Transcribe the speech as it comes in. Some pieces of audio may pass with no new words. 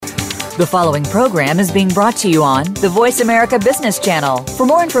The following program is being brought to you on the Voice America Business Channel. For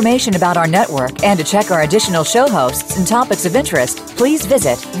more information about our network and to check our additional show hosts and topics of interest, please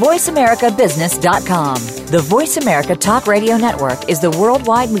visit voiceamericabusiness.com. The Voice America Talk Radio Network is the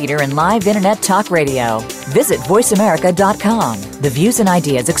worldwide leader in live Internet talk radio. Visit voiceamerica.com. The views and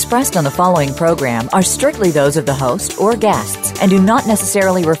ideas expressed on the following program are strictly those of the host or guests and do not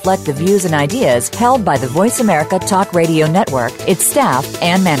necessarily reflect the views and ideas held by the Voice America Talk Radio Network, its staff,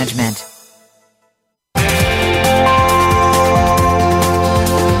 and management.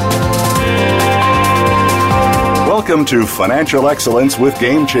 Welcome to Financial Excellence with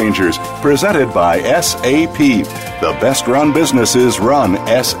Game Changers, presented by SAP. The best-run businesses run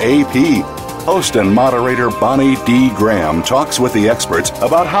SAP. Host and moderator Bonnie D. Graham talks with the experts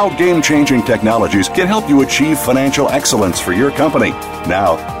about how game-changing technologies can help you achieve financial excellence for your company.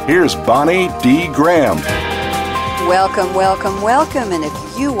 Now, here's Bonnie D. Graham. Welcome, welcome, welcome. And if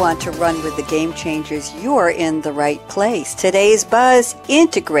you want to run with the Game Changers, you're in the right place. Today's buzz,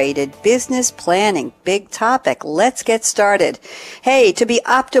 integrated business planning. Big topic. Let's get started. Hey, to be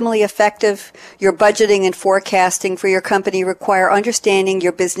optimally effective, your budgeting and forecasting for your company require understanding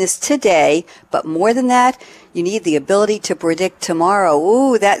your business today. But more than that, you need the ability to predict tomorrow.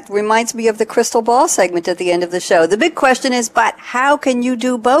 Ooh, that reminds me of the crystal ball segment at the end of the show. The big question is, but how can you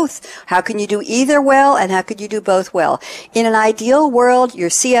do both? How can you do either well, and how could you do both well? In an ideal world, your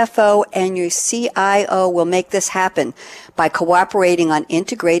CFO and your CIO will make this happen by cooperating on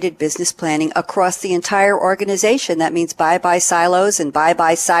integrated business planning across the entire organization. That means bye-bye silos and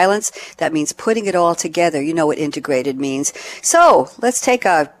bye-bye silence. That means putting it all together. You know what integrated means. So let's take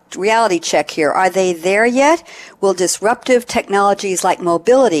a reality check here. Are they there yet? Will disruptive technologies like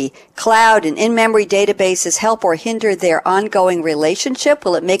mobility, cloud, and in-memory databases help or hinder their ongoing relationship?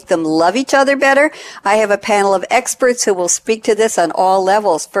 Will it make them love each other better? I have a panel of experts who will speak to this on all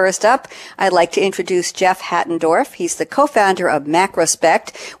levels. First up, I'd like to introduce Jeff Hattendorf. He's the co-founder of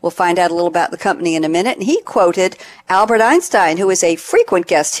Macrospect. We'll find out a little about the company in a minute. And he quoted Albert Einstein, who is a frequent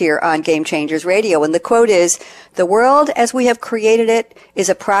guest here on Game Changers Radio. And the quote is, "The world as we have created it is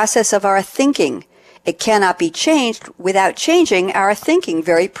a process of our thinking. It cannot be changed without changing our thinking."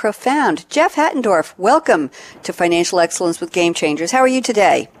 Very profound. Jeff Hattendorf, welcome to Financial Excellence with Game Changers. How are you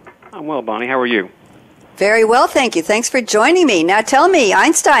today? I'm well, Bonnie. How are you? Very well, thank you. Thanks for joining me. Now tell me,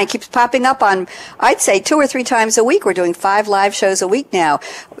 Einstein keeps popping up on, I'd say, 2 or 3 times a week. We're doing 5 live shows a week now.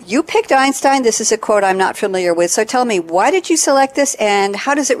 You picked Einstein. This is a quote I'm not familiar with. So tell me, why did you select this, and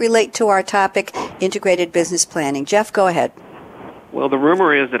how does it relate to our topic, integrated business planning? Jeff, go ahead. Well, the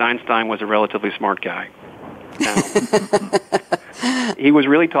rumor is that Einstein was a relatively smart guy. He was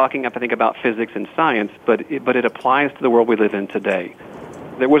really talking, I think, about physics and science, but it applies to the world we live in today.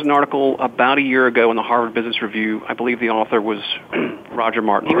 There was an article about a year ago in the Harvard Business Review. I believe the author was Roger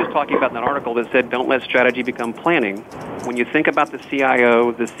Martin. He was talking about that article that said, don't let strategy become planning. When you think about the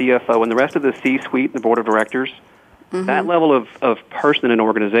CIO, the CFO, and the rest of the C-suite and the board of directors, that level of person in an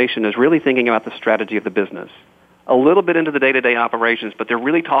organization is really thinking about the strategy of the business. A little bit into the day-to-day operations, but they're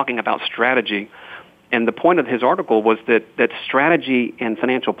really talking about strategy. And the point of his article was that strategy and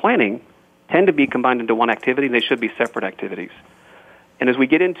financial planning tend to be combined into one activity. They should be separate activities. And as we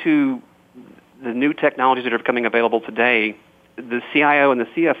get into the new technologies that are becoming available today, the CIO and the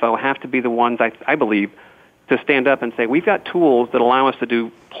CFO have to be the ones, I believe, to stand up and say, we've got tools that allow us to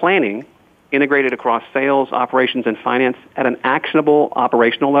do planning integrated across sales, operations, and finance at an actionable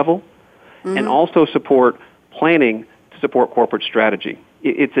operational level, and also support planning to support corporate strategy.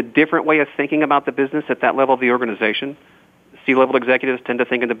 It's a different way of thinking about the business at that level of the organization. C-level executives tend to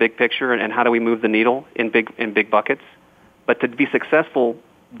think in the big picture and how do we move the needle in big buckets. But to be successful,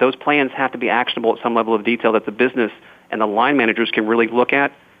 those plans have to be actionable at some level of detail that the business and the line managers can really look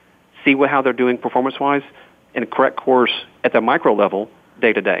at, see how they're doing performance-wise, and correct course at the micro level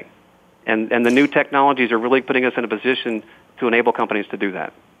day to day. And the new technologies are really putting us in a position to enable companies to do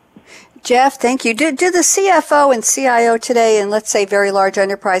that. Jeff, thank you. Do the CFO and CIO today in, let's say, very large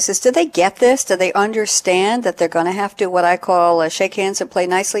enterprises, do they get this? Do they understand that they're going to have to, what I call, shake hands and play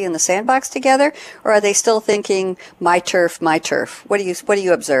nicely in the sandbox together? Or are they still thinking, my turf, my turf? What do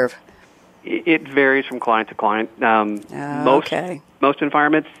you observe? It varies from client to client. Most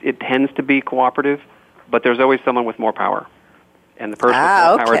environments, it tends to be cooperative, but there's always someone with more power. And the person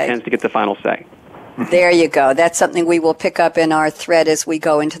with more power tends to get the final say. There you go. That's something we will pick up in our thread as we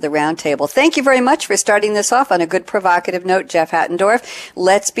go into the roundtable. Thank you very much for starting this off on a good provocative note, Jeff Hattendorf.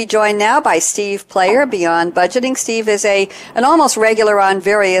 Let's be joined now by Steve Player, Beyond Budgeting. Steve is an almost regular on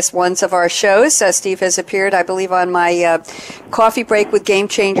various ones of our shows. Steve has appeared, I believe, on my Coffee Break with Game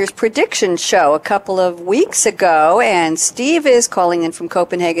Changers prediction show a couple of weeks ago, and Steve is calling in from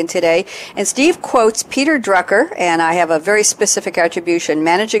Copenhagen today. And Steve quotes Peter Drucker, and I have a very specific attribution,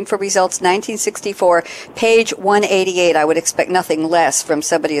 Managing for Results 1964, page 188. I would expect nothing less from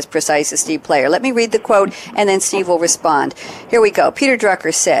somebody as precise as Steve Player. Let me read the quote, and then Steve will respond. Here we go. Peter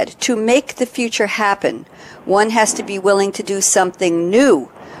Drucker said, "To make the future happen, one has to be willing to do something new.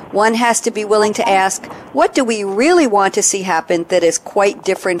 One has to be willing to ask, what do we really want to see happen that is quite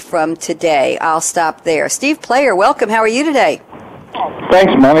different from today?" I'll stop there. Steve Player, welcome. How are you today?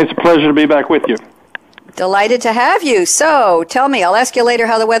 Thanks, Monty. It's a pleasure to be back with you. Delighted to have you. So, tell me, I'll ask you later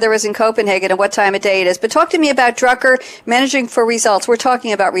how the weather is in Copenhagen and what time of day it is, but talk to me about Drucker, Managing for Results. We're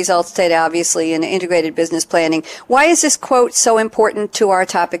talking about results today, obviously, in integrated business planning. Why is this quote so important to our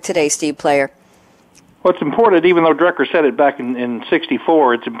topic today, Steve Player? Well, it's important, even though Drucker said it back in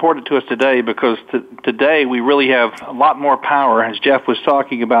 64, it's important to us today because today we really have a lot more power, as Jeff was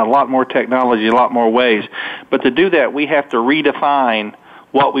talking about, a lot more technology, a lot more ways. But to do that, we have to redefine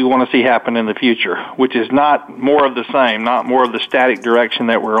what we want to see happen in the future, which is not more of the same, not more of the static direction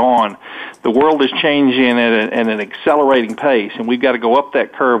that we're on. The world is changing at an accelerating pace, and we've got to go up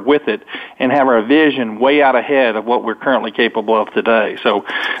that curve with it and have our vision way out ahead of what we're currently capable of today. So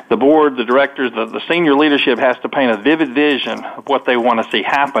the board, the directors, the senior leadership has to paint a vivid vision of what they want to see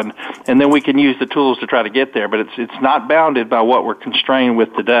happen, and then we can use the tools to try to get there. But it's not bounded by what we're constrained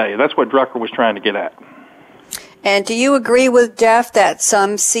with today. That's what Drucker was trying to get at. And do you agree with Jeff that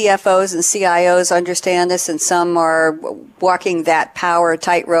some CFOs and CIOs understand this and some are walking that power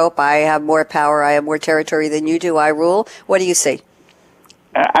tightrope? I have more power, I have more territory than you do, I rule. What do you see?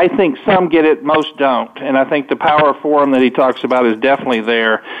 I think some get it, most don't. And I think the power forum that he talks about is definitely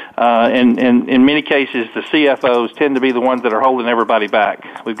there. And in many cases, the CFOs tend to be the ones that are holding everybody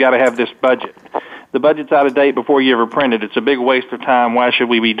back. We've got to have this budget. The budget's out of date before you ever print it. It's a big waste of time. Why should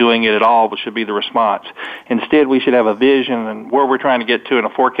we be doing it at all? What should be the response? Instead, we should have a vision and where we're trying to get to and a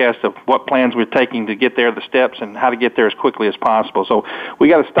forecast of what plans we're taking to get there, the steps, and how to get there as quickly as possible. So we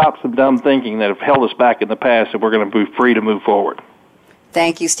got to stop some dumb thinking that have held us back in the past, and we're going to be free to move forward.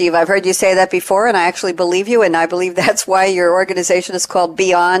 Thank you, Steve. I've heard you say that before, and I actually believe you, and I believe that's why your organization is called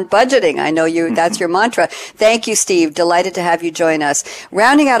Beyond Budgeting. I know that's your mantra. Thank you, Steve. Delighted to have you join us.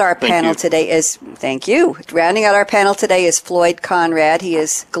 Rounding out our panel today is Floyd Conrad. He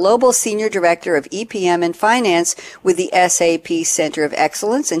is Global Senior Director of EPM and Finance with the SAP Center of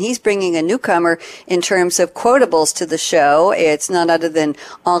Excellence, and he's bringing a newcomer in terms of quotables to the show. It's none other than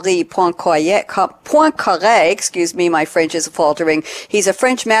Henri Poincaré. My French is faltering. He's a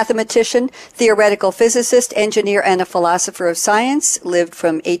French mathematician, theoretical physicist, engineer, and a philosopher of science, lived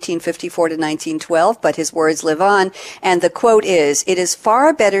from 1854 to 1912, but his words live on. And the quote is, "It is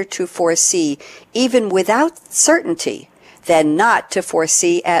far better to foresee, even without certainty, than not to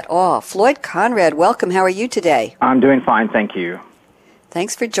foresee at all." Floyd Conrad, welcome. How are you today? I'm doing fine, thank you.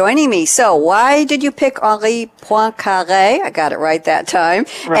 Thanks for joining me. So why did you pick Henri Poincaré? I got it right that time.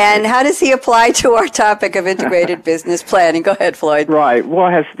 Right. And how does he apply to our topic of integrated business planning? Go ahead, Floyd. Right. Well,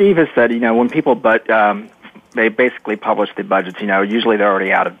 as Steve has said, when people they basically publish the budgets, usually they're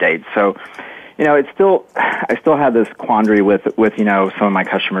already out of date. So, I still have this quandary with some of my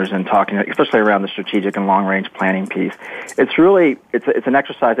customers and talking, especially around the strategic and long-range planning piece. It's really, it's an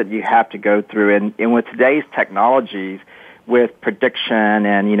exercise that you have to go through. And with today's technologies, with prediction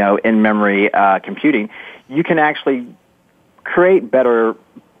and, in-memory computing, you can actually create better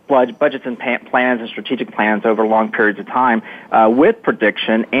budgets and plans and strategic plans over long periods of time with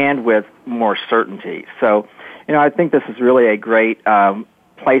prediction and with more certainty. So, I think this is really a great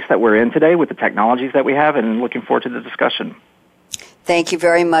place that we're in today with the technologies that we have, and looking forward to the discussion. Thank you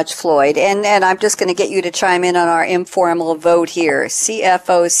very much, Floyd. And I'm just going to get you to chime in on our informal vote here.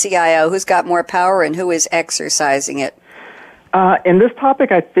 CFO, CIO, who's got more power and who is exercising it? In this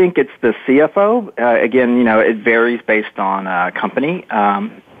topic, I think it's the CFO. Again, it varies based on company,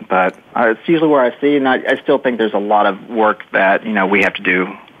 but it's usually where I see, and I still think there's a lot of work that, we have to do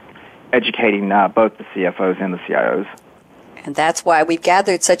educating both the CFOs and the CIOs. And that's why we've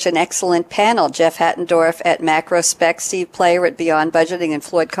gathered such an excellent panel. Jeff Hattendorf at MacroSpec, Steve Player at Beyond Budgeting, and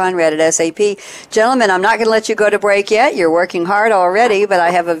Floyd Conrad at SAP. Gentlemen, I'm not going to let you go to break yet. You're working hard already, but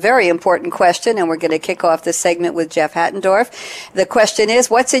I have a very important question, and we're going to kick off this segment with Jeff Hattendorf. The question is,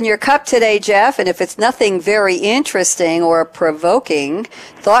 what's in your cup today, Jeff? And if it's nothing very interesting or provoking,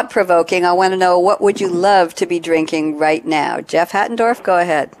 thought-provoking, I want to know, what would you love to be drinking right now? Jeff Hattendorf, go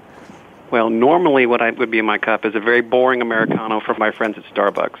ahead. Well, normally what would be in my cup is a very boring Americano from my friends at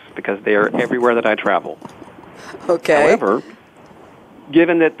Starbucks because they are everywhere that I travel. Okay. However,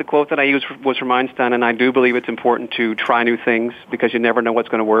 given that the quote that I used was from Einstein, and I do believe it's important to try new things because you never know what's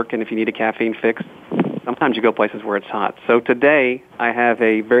going to work, and if you need a caffeine fix, sometimes you go places where it's hot. So today I have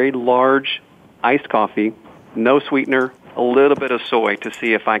a very large iced coffee, no sweetener, a little bit of soy to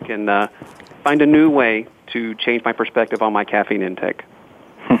see if I can find a new way to change my perspective on my caffeine intake.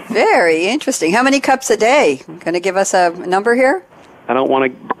 Very interesting. How many cups a day? Going to give us a number here? I don't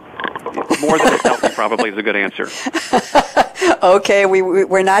want to... More than a healthy probably is a good answer. Okay,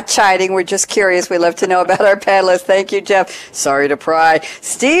 we're not chiding. We're just curious. We love to know about our panelists. Thank you, Jeff. Sorry to pry.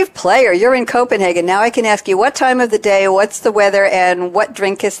 Steve Player, you're in Copenhagen. Now I can ask you, what time of the day, what's the weather, and what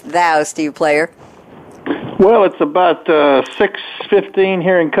drinkest thou, Steve Player? Well, it's about 6:15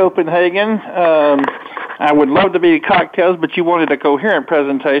 here in Copenhagen. I would love to be cocktails, but you wanted a coherent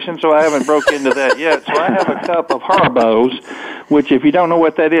presentation, so I haven't broke into that yet. So I have a cup of Haribo's, which, if you don't know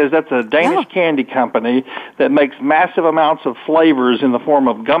what that is, that's a Danish candy company that makes massive amounts of flavors in the form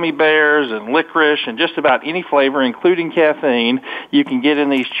of gummy bears and licorice and just about any flavor, including caffeine, you can get in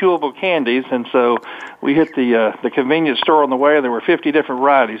these chewable candies. And so we hit the convenience store on the way. There were 50 different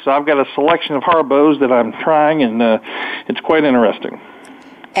varieties. So I've got a selection of Haribo's that I'm trying, and it's quite interesting.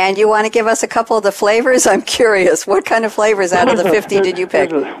 And you want to give us a couple of the flavors? I'm curious. What kind of flavors out of the 50 did you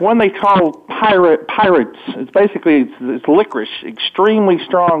pick? One they call Pirates. It's basically it's licorice, extremely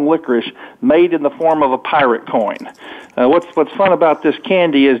strong licorice made in the form of a pirate coin. What's fun about this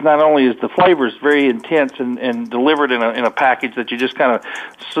candy is not only is the flavor is very intense and delivered in a package that you just kind of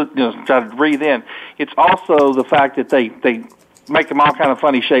try to breathe in. It's also the fact that they make them all kind of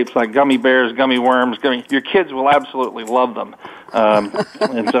funny shapes like gummy bears, gummy worms. Your kids will absolutely love them,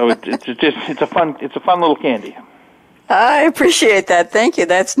 and so it's a fun little candy. I appreciate that. Thank you.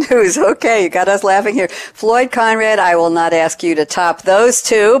 That's news. Okay, you got us laughing here. Floyd Conrad, I will not ask you to top those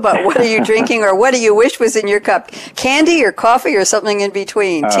two, but what are you drinking, or what do you wish was in your cup? Candy or coffee or something in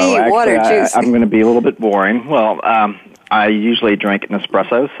between? Tea, water, juice? I'm going to be a little bit boring. Well, I usually drink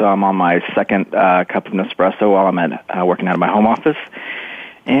Nespresso, so I'm on my second cup of Nespresso while I'm working out of my home office.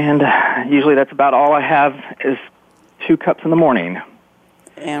 And usually that's about all I have is 2 cups in the morning.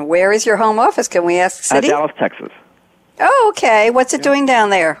 And where is your home office? Can we ask the city? Dallas, Texas. Oh, okay. What's it doing down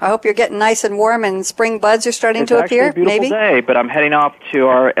there? I hope you're getting nice and warm and spring buds are starting to appear. It's actually a beautiful day, but I'm heading off to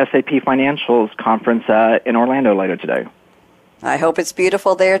our SAP Financials conference in Orlando later today. I hope it's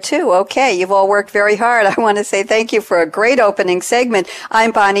beautiful there, too. Okay, you've all worked very hard. I want to say thank you for a great opening segment.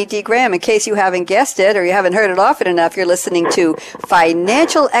 I'm Bonnie D. Graham. In case you haven't guessed it or you haven't heard it often enough, you're listening to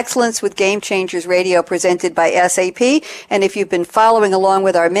Financial Excellence with Game Changers Radio, presented by SAP. And if you've been following along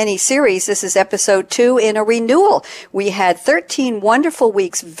with our mini-series, this is episode 2 in a renewal. We had 13 wonderful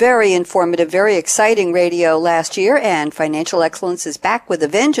weeks, very informative, very exciting radio last year, and Financial Excellence is back with a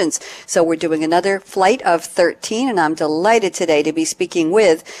vengeance. So we're doing another flight of 13, and I'm delighted today to be speaking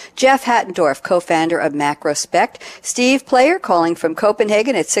with Jeff Hattendorf, co-founder of MacroSpec, Steve Player, calling from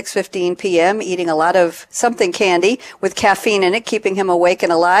Copenhagen at 6:15 p.m., eating a lot of something candy with caffeine in it, keeping him awake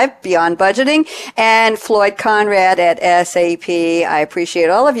and alive, Beyond Budgeting, and Floyd Conrad at SAP. I appreciate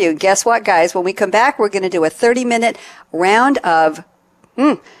all of you. Guess what, guys? When we come back, we're going to do a 30-minute round of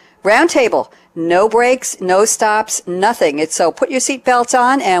roundtable. No breaks, no stops, nothing. It's so put your seatbelts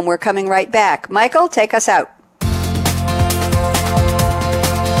on, and we're coming right back. Michael, take us out.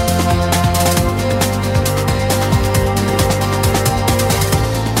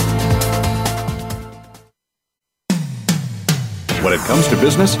 When it comes to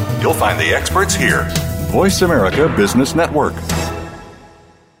business, you'll find the experts here. Voice America Business Network.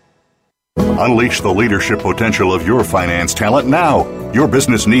 Unleash the leadership potential of your finance talent now. Your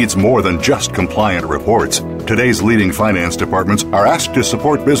business needs more than just compliant reports. Today's leading finance departments are asked to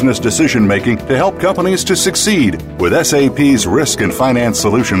support business decision-making to help companies to succeed. With SAP's Risk and Finance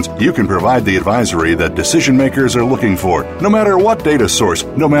Solutions, you can provide the advisory that decision-makers are looking for. No matter what data source,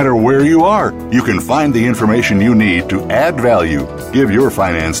 no matter where you are, you can find the information you need to add value. Give your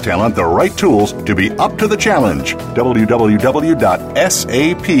finance talent the right tools to be up to the challenge. www.sap.com.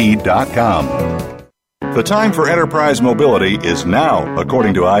 The time for enterprise mobility is now,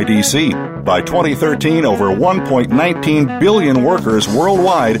 according to IDC. By 2013, over 1.19 billion workers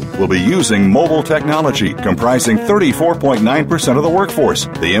worldwide will be using mobile technology, comprising 34.9% of the workforce.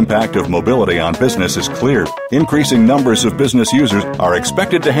 The impact of mobility on business is clear. Increasing numbers of business users are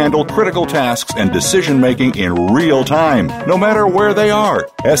expected to handle critical tasks and decision-making in real time, no matter where they are.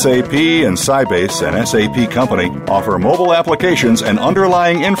 SAP and Sybase, an SAP company, offer mobile applications and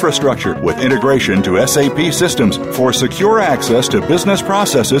underlying infrastructure with integration to SAP systems for secure access to business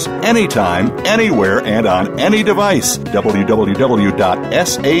processes anytime, anywhere, and on any device. www.sap.com.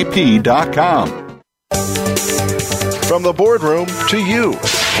 From the boardroom to you,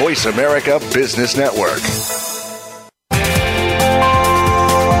 Voice America Business Network.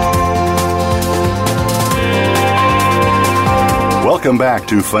 Welcome back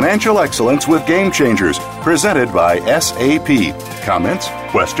to Financial Excellence with Game Changers, presented by SAP. Comments?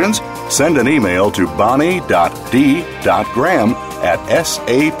 Questions? Send an email to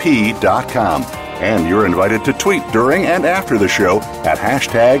bonnie.d.graham@sap.com. And you're invited to tweet during and after the show at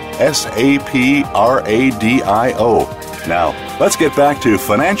hashtag SAPRADIO. Now, let's get back to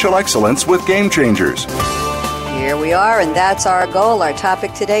Financial Excellence with Game Changers. Here we are, and that's our goal. Our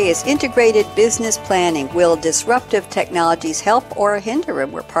topic today is integrated business planning. Will disruptive technologies help or hinder?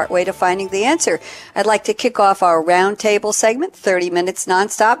 And we're partway to finding the answer. I'd like to kick off our roundtable segment, 30 minutes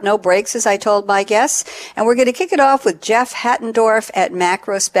nonstop, no breaks, as I told my guests. And we're going to kick it off with Jeff Hattendorf at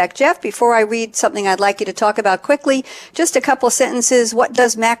MacroSpec. Jeff, before I read something I'd like you to talk about quickly, just a couple sentences. What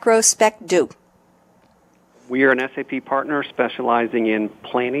does MacroSpec do? We are an SAP partner specializing in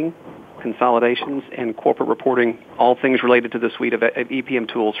planning, consolidations, and corporate reporting, all things related to the suite of EPM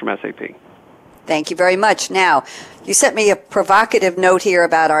tools from SAP. Thank you very much. Now, you sent me a provocative note here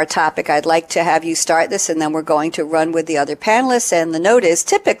about our topic. I'd like to have you start this, and then we're going to run with the other panelists. And the note is,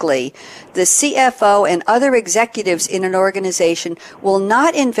 typically, the CFO and other executives in an organization will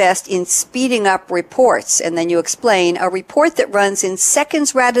not invest in speeding up reports. And then you explain, a report that runs in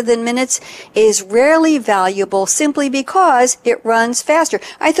seconds rather than minutes is rarely valuable simply because it runs faster.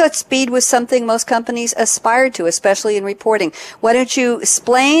 I thought speed was something most companies aspired to, especially in reporting. Why don't you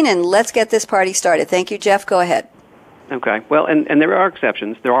explain, and let's get this party started. Thank you, Jeff. Go ahead. Okay. Well, and there are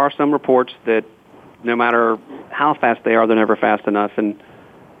exceptions. There are some reports that no matter how fast they are, they're never fast enough. And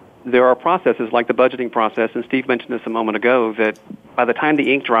there are processes like the budgeting process, and Steve mentioned this a moment ago, that by the time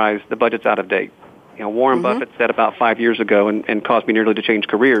the ink dries, the budget's out of date. You know, Warren Buffett said about 5 years ago, and caused me nearly to change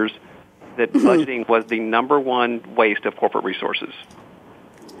careers, that budgeting was the number one waste of corporate resources.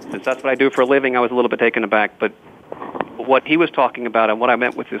 Since that's what I do for a living, I was a little bit taken aback. But what he was talking about and what I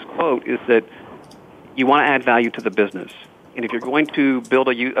meant with this quote is that you want to add value to the business. And if you're going to build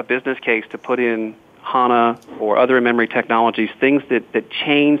a business case to put in HANA or other in-memory technologies, things that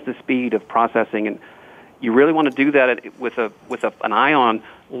change the speed of processing, and you really want to do that with an eye on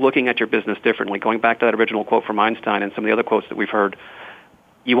looking at your business differently. Going back to that original quote from Einstein and some of the other quotes that we've heard,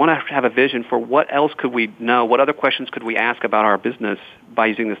 you want to have a vision for what else could we know, what other questions could we ask about our business by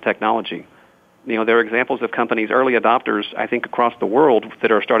using this technology. You know, there are examples of companies, early adopters, I think, across the world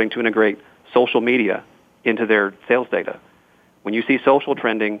that are starting to integrate social media into their sales data. When you see social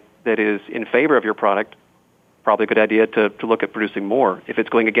trending that is in favor of your product, probably a good idea to look at producing more. If it's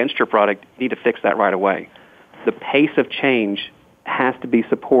going against your product, you need to fix that right away. The pace of change has to be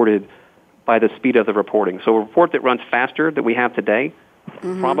supported by the speed of the reporting. So a report that runs faster that we have today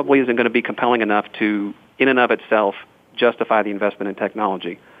probably isn't going to be compelling enough to, in and of itself, justify the investment in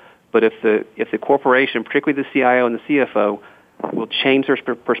technology. But if the corporation, particularly the CIO and the CFO, will change their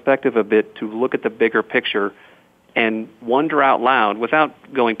perspective a bit to look at the bigger picture and wonder out loud, without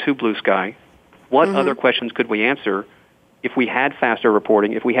going too blue sky, what other questions could we answer if we had faster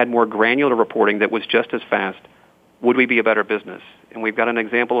reporting, if we had more granular reporting that was just as fast, would we be a better business? And we've got an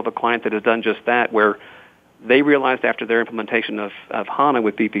example of a client that has done just that, where they realized after their implementation of HANA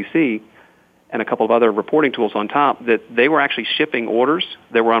with BPC and a couple of other reporting tools on top that they were actually shipping orders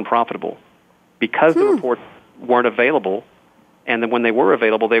that were unprofitable because the reports weren't available. And then when they were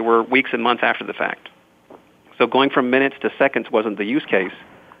available, they were weeks and months after the fact. So going from minutes to seconds wasn't the use case,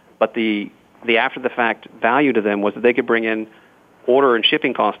 but the after-the-fact value to them was that they could bring in order and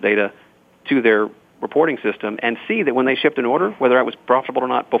shipping cost data to their reporting system and see that when they shipped an order, whether it was profitable or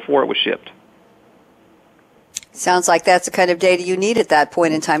not before it was shipped. Sounds like that's the kind of data you need at that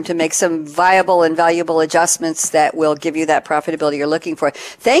point in time to make some viable and valuable adjustments that will give you that profitability you're looking for.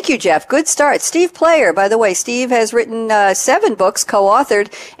 Thank you, Jeff. Good start. Steve Player, by the way, Steve has written 7 books, co-authored,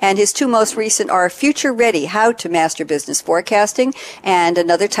 and his 2 most recent are Future Ready, How to Master Business Forecasting, and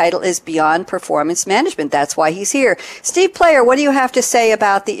another title is Beyond Performance Management. That's why he's here. Steve Player, what do you have to say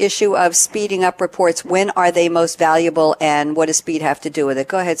about the issue of speeding up reports? When are they most valuable, and what does speed have to do with it?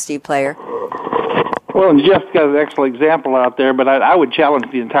 Go ahead, Steve Player. Well, and Jeff's got an excellent example out there, but I would challenge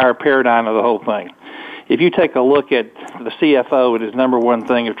the entire paradigm of the whole thing. If you take a look at the CFO and his number one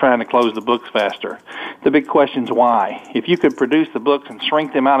thing of trying to close the books faster, the big question is why. If you could produce the books and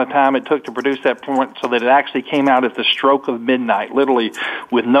shrink the amount of time it took to produce that point so that it actually came out at the stroke of midnight, literally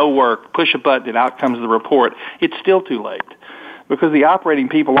with no work, push a button and out comes the report, it's still too late. Because the operating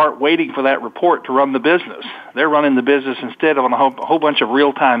people aren't waiting for that report to run the business. They're running the business instead of on a whole bunch of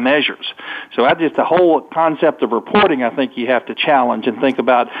real-time measures. So the whole concept of reporting, I think you have to challenge and think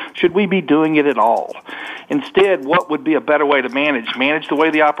about, should we be doing it at all? Instead, what would be a better way to manage? Manage the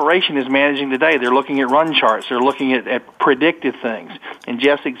way the operation is managing today. They're looking at run charts. They're looking at predictive things. In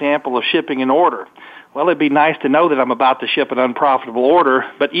Jeff's example of shipping an order, well, it'd be nice to know that I'm about to ship an unprofitable order,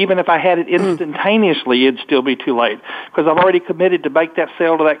 but even if I had it instantaneously, it'd still be too late because I've already committed to make that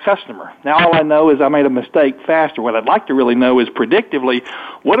sale to that customer. Now all I know is I made a mistake faster. What I'd like to really know is predictively,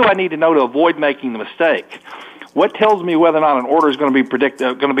 what do I need to know to avoid making the mistake? What tells me whether or not an order is going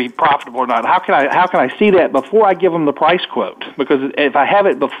to be profitable or not? How can I see that before I give them the price quote? Because if I have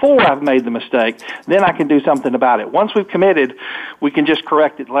it before I've made the mistake, then I can do something about it. Once we've committed, we can just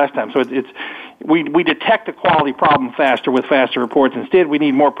correct it last time. So we detect a quality problem faster with faster reports. Instead, we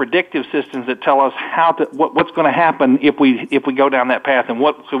need more predictive systems that tell us what's going to happen if we go down that path and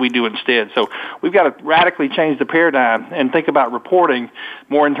what should we do instead. So we've got to radically change the paradigm and think about reporting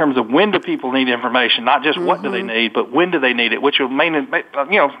more in terms of when do people need information, not just what do they need, but when do they need it, which will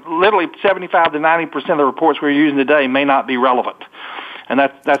literally 75 to 90% of the reports we're using today may not be relevant. And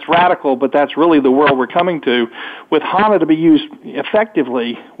that's radical, but that's really the world we're coming to. With HANA to be used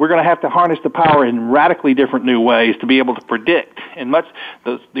effectively, we're going to have to harness the power in radically different new ways to be able to predict. And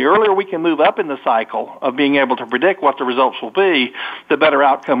the earlier we can move up in the cycle of being able to predict what the results will be, the better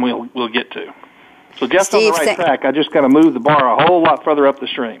outcome we'll get to. So just on the right track, I just got to move the bar a whole lot further up the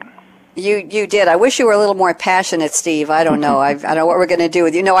stream. You did. I wish you were a little more passionate, Steve. I don't know. I don't know what we're going to do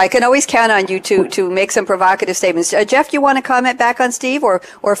with you. No, I can always count on you to make some provocative statements. Jeff, you want to comment back on Steve, or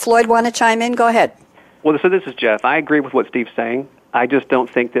Floyd want to chime in? Go ahead. Well, so this is Jeff. I agree with what Steve's saying. I just don't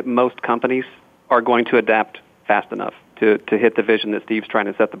think that most companies are going to adapt fast enough to hit the vision that Steve's trying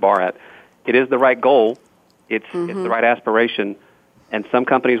to set the bar at. It is the right goal. It's the right aspiration, and some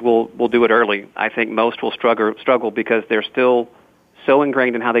companies will do it early. I think most will struggle because they're still so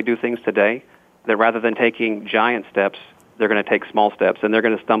ingrained in how they do things today that rather than taking giant steps, they're going to take small steps, and they're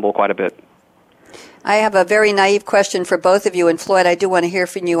going to stumble quite a bit. I have a very naive question for both of you, and Floyd, I do want to hear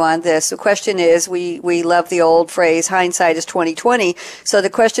from you on this. The question is, we love the old phrase, hindsight is 20/20. So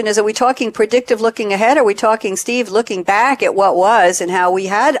the question is, are we talking predictive looking ahead? Are we talking, Steve, looking back at what was and how we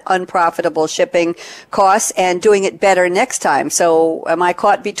had unprofitable shipping costs and doing it better next time? So am I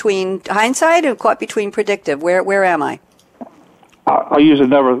caught between hindsight and caught between predictive? Where am I? I'll use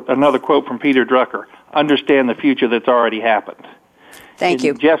another quote from Peter Drucker. Understand the future that's already happened. Thank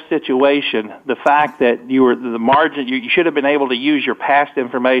you. In Jeff's situation, the fact that you should have been able to use your past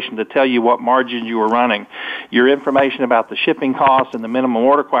information to tell you what margins you were running, your information about the shipping costs and the minimum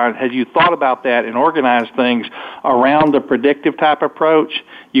order requirement. Had you thought about that and organized things around the predictive type approach,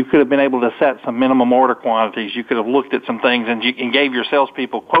 you could have been able to set some minimum order quantities. You could have looked at some things and gave your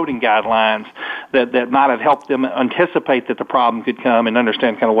salespeople quoting guidelines that might have helped them anticipate that the problem could come and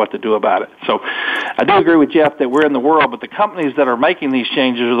understand kind of what to do about it. So I do agree with Jeff that we're in the world, but the companies that are making these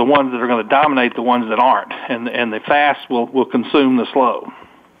changes are the ones that are going to dominate the ones that aren't, and the fast will consume the slow.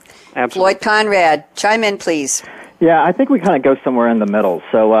 Absolutely. Floyd Conrad, chime in, please. Yeah, I think we kind of go somewhere in the middle.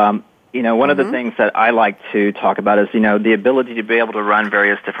 So, one of the things that I like to talk about is, the ability to be able to run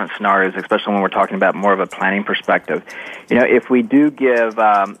various different scenarios, especially when we're talking about more of a planning perspective. If we do give,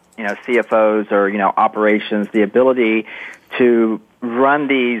 CFOs or, operations the ability to run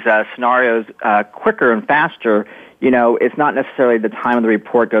these scenarios quicker and faster, it's not necessarily the time of the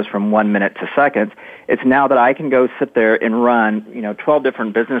report goes from 1 minute to seconds. It's now that I can go sit there and run, 12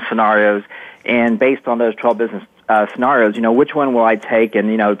 different business scenarios, and based on those 12 business scenarios, which one will I take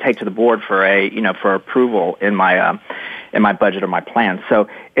and, take to the board for for approval in my budget or my plan. So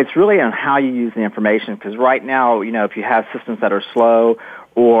it's really on how you use the information, because right now, if you have systems that are slow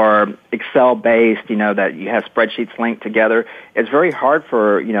or Excel-based, that you have spreadsheets linked together, it's very hard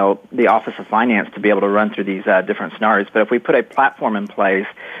for, the Office of Finance to be able to run through these different scenarios. But if we put a platform in place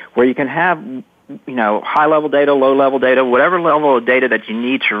where you can have, high-level data, low-level data, whatever level of data that you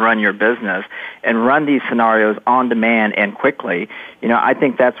need to run your business, and run these scenarios on demand and quickly, I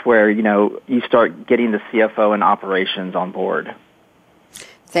think that's where, you start getting the CFO and operations on board.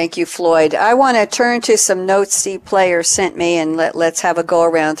 Thank you, Floyd. I want to turn to some notes Steve Player sent me, and let's have a go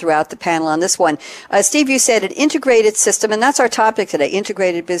around throughout the panel on this one. Steve, you said an integrated system, and that's our topic today,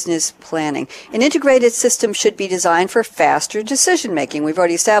 integrated business planning. An integrated system should be designed for faster decision making. We've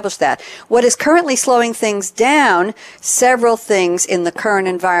already established that. What is currently slowing things down? Several things in the current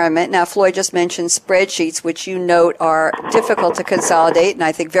environment. Now, Floyd just mentioned spreadsheets, which you note are difficult to consolidate and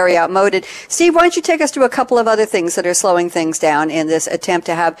I think very outmoded. Steve, why don't you take us through a couple of other things that are slowing things down in this attempt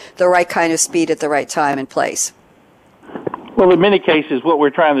to have the right kind of speed at the right time and place? Well, in many cases, what we're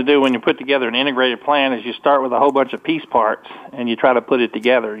trying to do when you put together an integrated plan is you start with a whole bunch of piece parts and you try to put it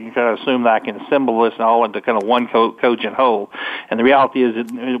together. You try to assume that I can assemble this all into kind of one cogent whole. And the reality is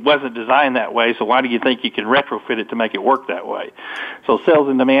it wasn't designed that way, so why do you think you can retrofit it to make it work that way? So sales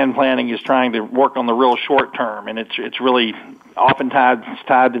and demand planning is trying to work on the real short term, and it's really oftentimes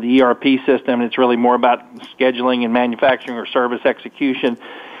tied to the ERP system. It's really more about scheduling and manufacturing or service execution.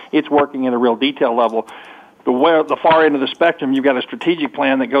 It's working at a real detail level. The far end of the spectrum, you've got a strategic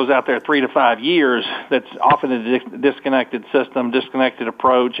plan that goes out there 3 to 5 years that's often a disconnected system, disconnected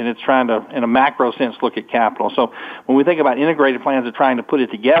approach, and it's trying to, in a macro sense, look at capital. So when we think about integrated plans of trying to put it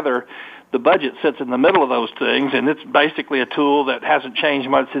together, the budget sits in the middle of those things, and it's basically a tool that hasn't changed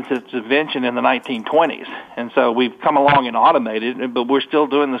much since its invention in the 1920s. And so we've come along and automated it, but we're still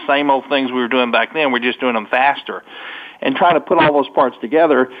doing the same old things we were doing back then. We're just doing them faster. And trying to put all those parts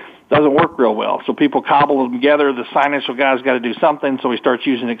together doesn't work real well. So people cobble them together. The financial guy's got to do something, so he starts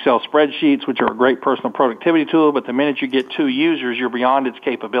using Excel spreadsheets, which are a great personal productivity tool, but the minute you get 2 users, you're beyond its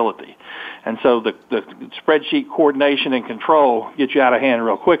capability. And so the spreadsheet coordination and control gets you out of hand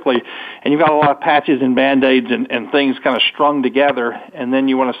real quickly, and you've got a lot of patches and Band-Aids and things kind of strung together, and then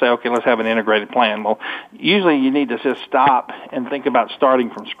you want to say, okay, let's have an integrated plan. Well, usually you need to just stop and think about starting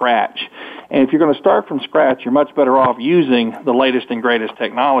from scratch. And if you're going to start from scratch, you're much better off using the latest and greatest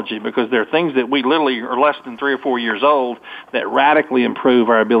technology, because there are things that we literally are less than 3 or 4 years old that radically improve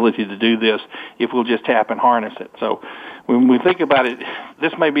our ability to do this if we'll just tap and harness it. So when we think about it,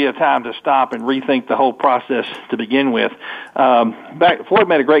 this may be a time to stop and rethink the whole process to begin with. Floyd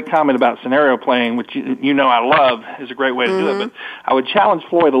made a great comment about scenario planning, which you know I love, is a great way to do it. But I would challenge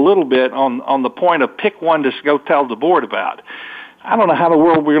Floyd a little bit on the point of pick one to go tell the board about. I don't know how in the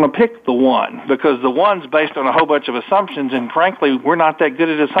world we're going to pick the one, because the one's based on a whole bunch of assumptions, and frankly, we're not that good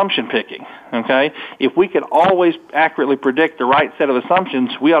at assumption picking, okay? If we could always accurately predict the right set of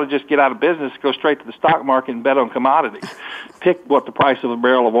assumptions, we ought to just get out of business, go straight to the stock market and bet on commodities. Pick what the price of a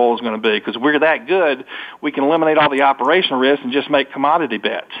barrel of oil is going to be, because we're that good, we can eliminate all the operational risks and just make commodity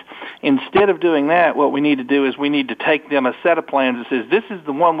bets. Instead of doing that, what we need to do is we need to take them a set of plans that says, this is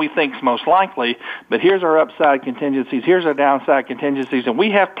the one we think is most likely, but here's our upside contingencies, here's our downside contingencies, and we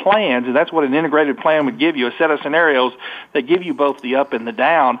have plans, and that's what an integrated plan would give you, a set of scenarios that give you both the up and the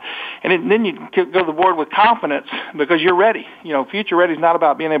down. And then you go to the board with confidence because you're ready. You know, future ready is not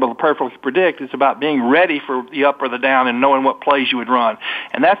about being able to perfectly predict. It's about being ready for the up or the down and knowing what plays you would run.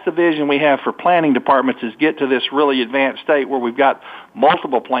 And that's the vision we have for planning departments, is get to this really advanced state where we've got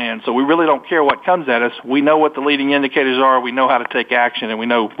multiple plans, so we really don't care what comes at us. We know what the leading indicators are, we know how to take action, and we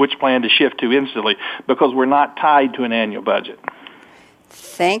know which plan to shift to instantly because we're not tied to an annual budget.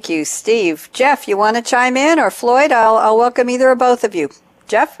 Thank you, Steve. Jeff, you want to chime in, or Floyd? I'll welcome either or both of you.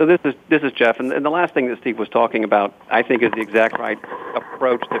 Jeff? So this is Jeff, and the last thing that Steve was talking about, I think, is the exact right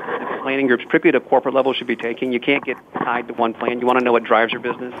approach that the planning groups, particularly at a corporate level, should be taking. You can't get tied to one plan. You want to know what drives your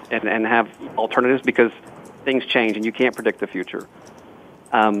business and have alternatives, because things change and you can't predict the future.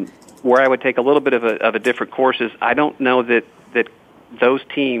 Where I would take a little bit of a different course is, I don't know that those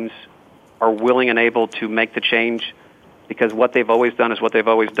teams are willing and able to make the change, because what they've always done is what they've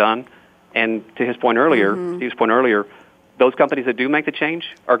always done. And to his point earlier, Steve's point earlier, those companies that do make the change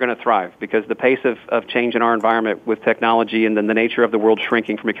are going to thrive, because the pace of change in our environment with technology and then the nature of the world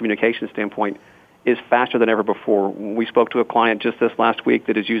shrinking from a communication standpoint is faster than ever before. We spoke to a client just this last week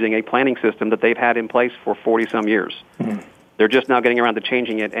that is using a planning system that they've had in place for 40-some years. They're just now getting around to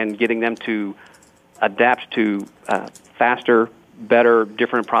changing it, and getting them to adapt to faster, better,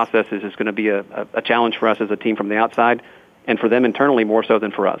 different processes is going to be a challenge for us as a team from the outside, and for them internally more so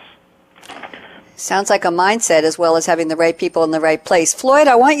than for us. Sounds like a mindset as well as having the right people in the right place. Floyd,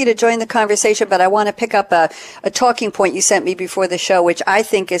 I want you to join the conversation, but I want to pick up a talking point you sent me before the show, which I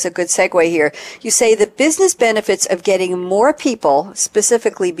think is a good segue here. You say the business benefits of getting more people,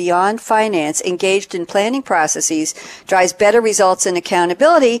 specifically beyond finance, engaged in planning processes drives better results in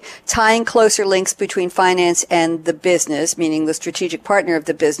accountability, tying closer links between finance and the business, meaning the strategic partner of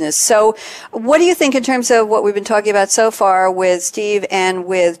the business. So what do you think in terms of what we've been talking about so far with Steve and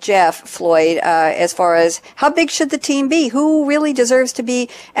with Jeff, Floyd? as far as how big should the team be? Who really deserves to be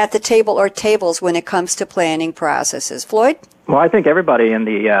at the table or tables when it comes to planning processes? Floyd? Well, I think everybody in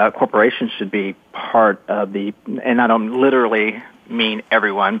the corporation should be part of the, and I don't literally mean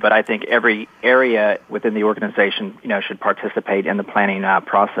everyone, but I think every area within the organization, should participate in the planning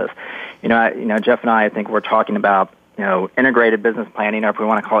process. Jeff and I think we're talking about, integrated business planning, or if we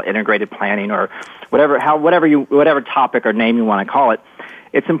want to call it integrated planning, or whatever topic or name you want to call it.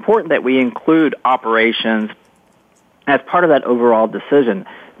 It's important that we include operations as part of that overall decision,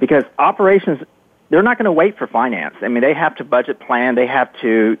 because operations, they're not going to wait for finance. I mean, they have to budget plan, they have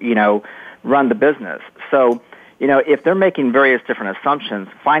to, run the business. So, if they're making various different assumptions,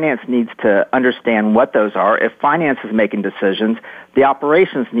 finance needs to understand what those are. If finance is making decisions, the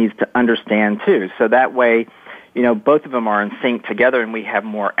operations needs to understand too. So that way, both of them are in sync together and we have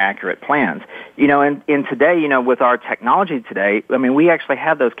more accurate plans. And today, with our technology today, I mean, we actually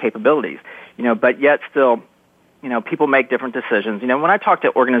have those capabilities, but yet still, people make different decisions. When I talk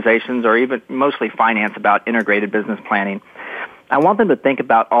to organizations or even mostly finance about integrated business planning, I want them to think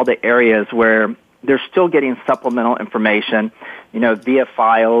about all the areas where they're still getting supplemental information, via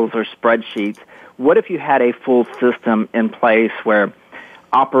files or spreadsheets. What if you had a full system in place where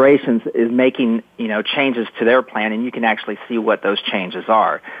operations is making, changes to their plan and you can actually see what those changes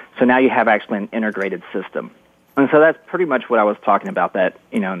are? So now you have actually an integrated system. And so that's pretty much what I was talking about, that,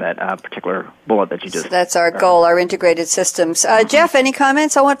 that particular bullet that you just... So that's our goal, our integrated systems. Jeff, any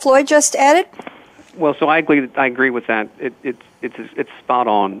comments on what Floyd just added? Well, so I agree with that. It's spot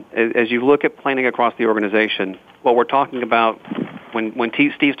on. As you look at planning across the organization, what we're talking about when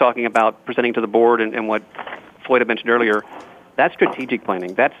Steve's talking about presenting to the board and what Floyd had mentioned earlier, that's strategic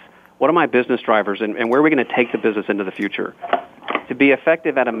planning. That's what are my business drivers and where are we going to take the business into the future? To be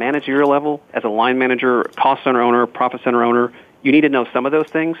effective at a managerial level, as a line manager, cost center owner, profit center owner, you need to know some of those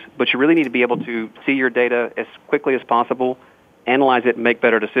things, but you really need to be able to see your data as quickly as possible, analyze it, and make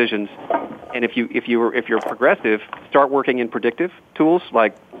better decisions. And if you're progressive, start working in predictive tools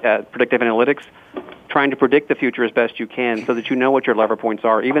like predictive analytics, trying to predict the future as best you can so that you know what your lever points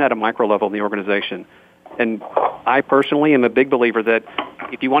are, even at a micro level in the organization. And I personally am a big believer that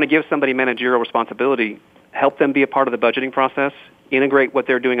if you want to give somebody managerial responsibility, help them be a part of the budgeting process, integrate what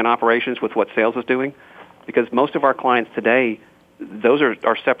they're doing in operations with what sales is doing, because most of our clients today, those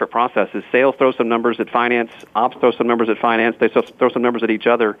are separate processes. Sales throws some numbers at finance, ops throws some numbers at finance, they throw some numbers at each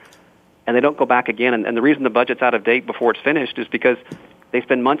other, and they don't go back again. And the reason the budget's out of date before it's finished is because they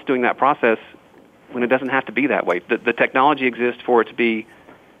spend months doing that process when it doesn't have to be that way. The technology exists for it to be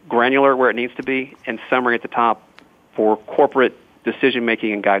granular where it needs to be and summary at the top for corporate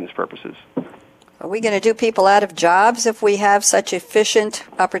decision-making and guidance purposes. Are we going to do people out of jobs if we have such efficient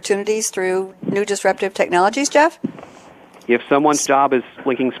opportunities through new disruptive technologies, Jeff? If someone's job is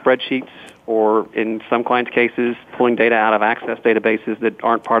linking spreadsheets or, in some clients' cases, pulling data out of Access databases that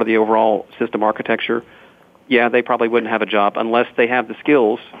aren't part of the overall system architecture, yeah, they probably wouldn't have a job unless they have the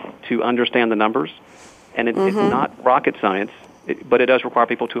skills to understand the numbers. And it's not rocket science, but it does require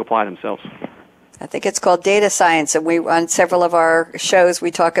people to apply themselves. I think it's called data science, and on several of our shows we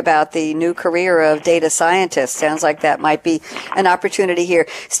talk about the new career of data scientists. Sounds like that might be an opportunity here.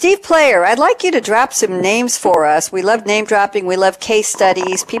 Steve Player, I'd like you to drop some names for us. We love name dropping. We love case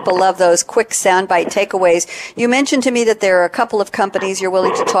studies. People love those quick soundbite takeaways. You mentioned to me that there are a couple of companies you're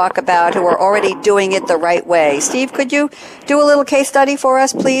willing to talk about who are already doing it the right way. Steve, could you do a little case study for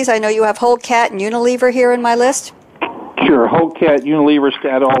us, please? I know you have Holdcat and Unilever here in my list. Sure. Holdcat, Unilever,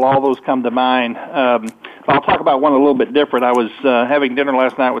 Statoil, all those come to mind. I'll talk about one a little bit different. I was having dinner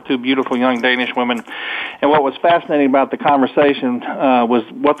last night with two beautiful young Danish women, and what was fascinating about the conversation was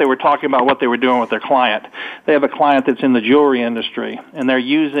what they were talking about, what they were doing with their client. They have a client that's in the jewelry industry, and they're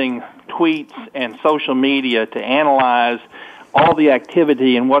using tweets and social media to analyze all the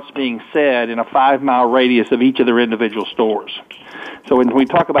activity and what's being said in a 5-mile radius of each of their individual stores. So when we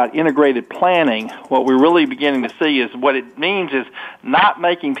talk about integrated planning, what we're really beginning to see is what it means is not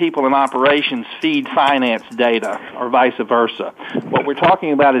making people in operations feed finance data or vice versa. What we're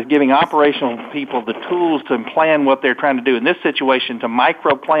talking about is giving operational people the tools to plan what they're trying to do. In this situation, to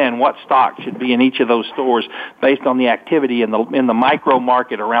micro-plan what stock should be in each of those stores based on the activity in the micro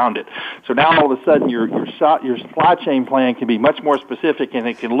market around it. So now all of a sudden your supply chain plan can be much more specific, and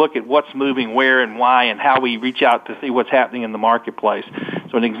it can look at what's moving where and why and how we reach out to see what's happening in the marketplace.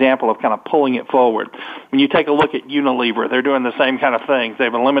 So an example of kind of pulling it forward. When you take a look at Unilever, they're doing the same kind of things.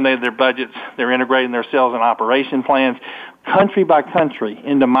 They've eliminated their budgets. They're integrating their sales and operation plans. country by country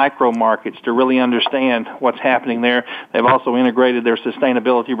into micro markets to really understand what's happening there. They've also integrated their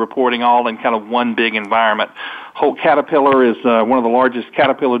sustainability reporting all in kind of one big environment. Holt Caterpillar is one of the largest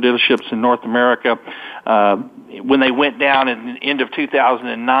Caterpillar dealerships in North America. When they went down at the end of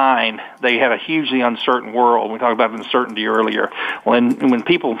 2009, they had a hugely uncertain world. We talked about uncertainty earlier. When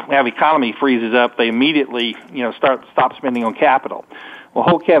people have economy freezes up, they immediately stop spending on capital. Well,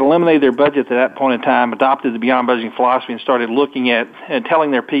 Holt Cat eliminated their budgets at that point in time, adopted the Beyond Budgeting philosophy, and started looking at and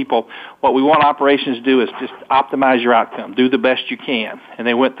telling their people, what we want operations to do is just optimize your outcome, do the best you can. And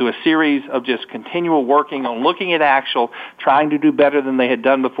they went through a series of just continual working on looking at actual, trying to do better than they had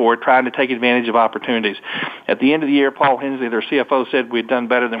done before, trying to take advantage of opportunities. At the end of the year, Paul Hensley, their CFO, said we had done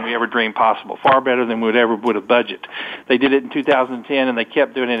better than we ever dreamed possible, far better than we would have budgeted. They did it in 2010, and they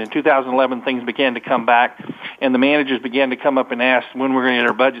kept doing it. In 2011, things began to come back, and the managers began to come up and ask when we're going to get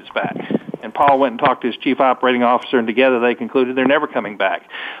our budgets back. And Paul went and talked to his chief operating officer, and together they concluded they're never coming back.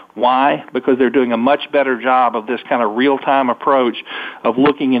 Why? Because they're doing a much better job of this kind of real-time approach of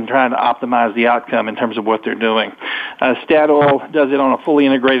looking and trying to optimize the outcome in terms of what they're doing. Statoil does it on a fully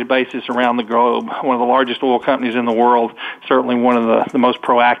integrated basis around the globe, one of the largest oil companies in the world, certainly one of the most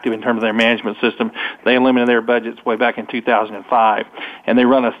proactive in terms of their management system. They eliminated their budgets way back in 2005, and they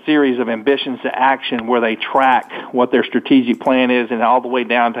run a series of ambitions to action where they track what their strategic plan is and all the way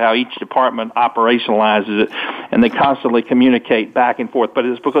down to how each department operationalizes it, and they constantly communicate back and forth. But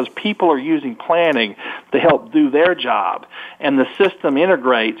it's because people are using planning to help do their job, and the system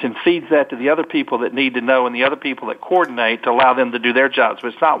integrates and feeds that to the other people that need to know and the other people that coordinate to allow them to do their jobs. But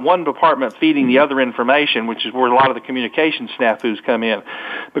it's not one department feeding the other information, which is where a lot of the communication snafus come in,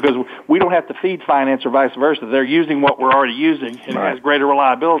 because we don't have to feed finance or vice versa. They're using what we're already using, and it has greater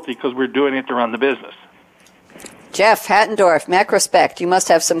reliability because we're doing it to run the business. Jeff Hattendorf, Macrospect, you must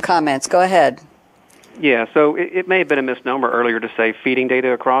have some comments. Go ahead. Yeah, so it may have been a misnomer earlier to say feeding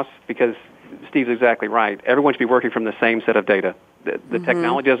data across, because Steve's exactly right. Everyone should be working from the same set of data. The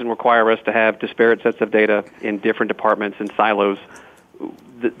technology doesn't require us to have disparate sets of data in different departments and silos.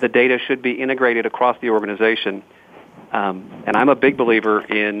 The data should be integrated across the organization. And I'm a big believer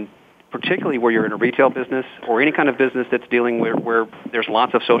in, particularly where you're in a retail business or any kind of business that's dealing where there's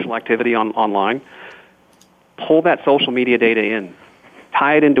lots of social activity online, pull that social media data in.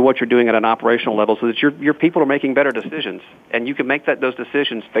 Tie it into what you're doing at an operational level so that your people are making better decisions, and you can make those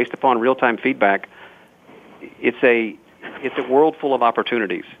decisions based upon real-time feedback. It's a world full of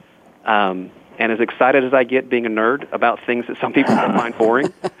opportunities. And as excited as I get being a nerd about things that some people find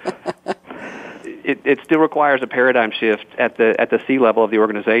boring, it still requires a paradigm shift at the C level of the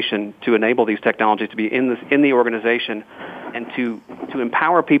organization to enable these technologies to be in the organization and to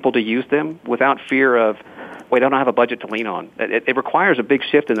empower people to use them without fear of, wait, I don't have a budget to lean on. It requires a big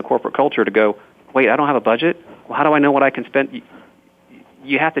shift in the corporate culture to go, wait, I don't have a budget? Well, how do I know what I can spend?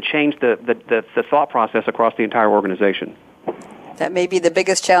 You have to change the thought process across the entire organization. That may be the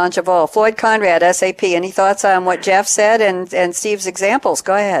biggest challenge of all. Floyd Conrad, SAP, any thoughts on what Jeff said and Steve's examples?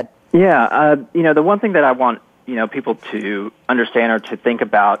 Go ahead. Yeah, the one thing that I want, people to understand or to think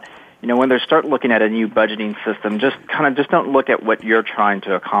about, when they start looking at a new budgeting system, just don't look at what you're trying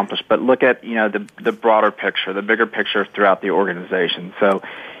to accomplish, but look at, the broader picture, the bigger picture throughout the organization. So,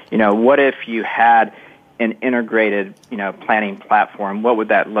 what if you had an integrated, planning platform? What would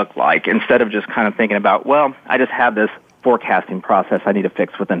that look like? Instead of just kind of thinking about, well, I just have this forecasting process I need to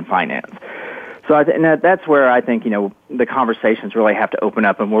fix within finance. So and that's where I think, the conversations really have to open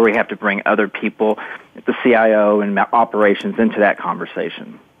up and where we have to bring other people, the CIO and operations into that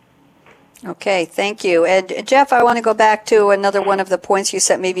conversation. Okay, thank you. And Jeff, I want to go back to another one of the points you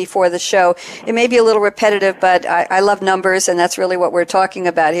sent me before the show. It may be a little repetitive, but I love numbers, and that's really what we're talking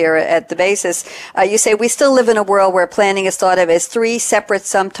about here at the basis. You say we still live in a world where planning is thought of as three separate,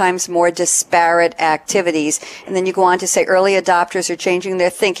 sometimes more disparate activities. And then you go on to say early adopters are changing their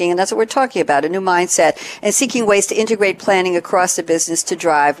thinking, and that's what we're talking about, a new mindset, and seeking ways to integrate planning across the business to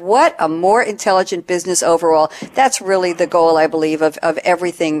drive what a more intelligent business overall. That's really the goal, I believe, of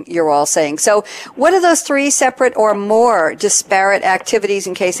everything you're all saying. So what are those three separate or more disparate activities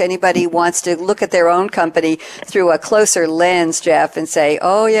in case anybody wants to look at their own company through a closer lens, Jeff, and say,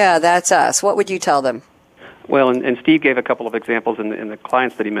 oh, yeah, that's us? What would you tell them? Well, and Steve gave a couple of examples in the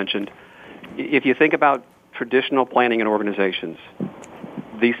clients that he mentioned. If you think about traditional planning in organizations,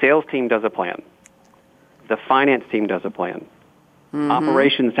 the sales team does a plan. The finance team does a plan. Mm-hmm.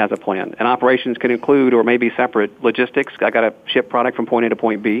 Operations has a plan. And operations can include or maybe separate logistics. I got to ship product from point A to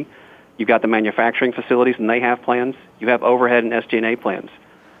point B. You've got the manufacturing facilities, and they have plans. You have overhead and SG&A plans.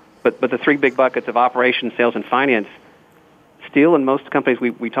 But the three big buckets of operations, sales, and finance, still in most companies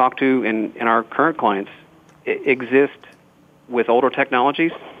we talk to and our current clients, exist with older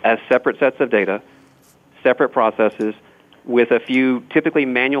technologies as separate sets of data, separate processes, with a few typically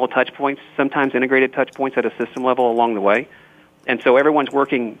manual touch points, sometimes integrated touch points at a system level along the way. And so everyone's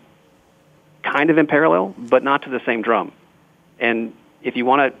working kind of in parallel, but not to the same drum. And if you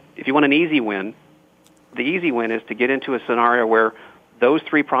want an easy win, the easy win is to get into a scenario where those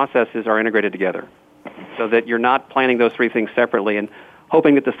three processes are integrated together, so that you're not planning those three things separately and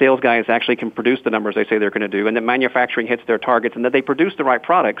hoping that the sales guys actually can produce the numbers they say they're going to do, and that manufacturing hits their targets, and that they produce the right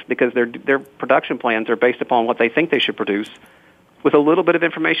products, because their production plans are based upon what they think they should produce, with a little bit of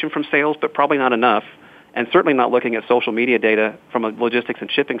information from sales, but probably not enough, and certainly not looking at social media data from a logistics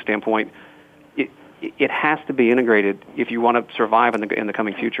and shipping standpoint. It has to be integrated if you want to survive in the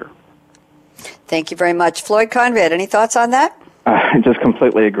coming future. Thank you very much. Floyd Conrad, any thoughts on that? I just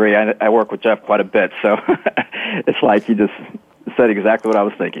completely agree. I work with Jeff quite a bit, so it's like you just said exactly what I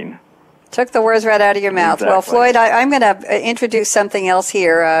was thinking. Took the words right out of your mouth. Exactly. Well, Floyd, I'm going to introduce something else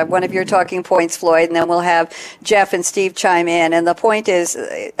here, one of your talking points, Floyd, and then we'll have Jeff and Steve chime in. And the point is,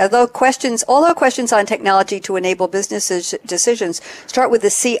 although questions on technology to enable business decisions start with the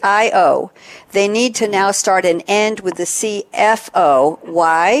CIO, they need to now start and end with the CFO.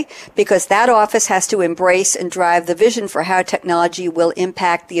 Why? Because that office has to embrace and drive the vision for how technology will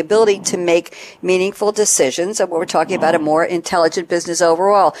impact the ability to make meaningful decisions. And we're talking about a more intelligent business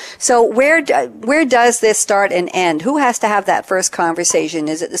overall. So where does this start and end? Who has to have that first conversation?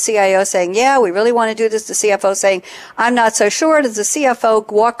 Is it the CIO saying, yeah, we really want to do this? The CFO saying, I'm not so sure? Does the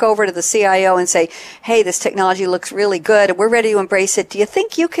CFO walk over to the CIO and say, hey, this technology looks really good, we're ready to embrace it. Do you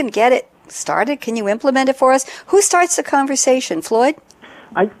think you can get it started? Can you implement it for us? Who starts the conversation? Floyd?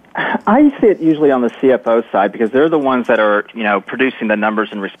 I see it usually on the CFO side, because they're the ones that are, producing the numbers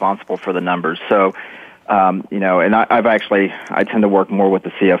and responsible for the numbers. So, and I tend to work more with the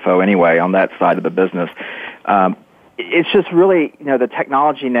CFO anyway on that side of the business. It's just really, the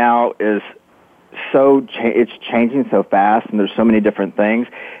technology now is it's changing so fast, and there's so many different things.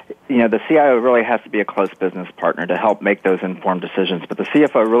 The CIO really has to be a close business partner to help make those informed decisions, but the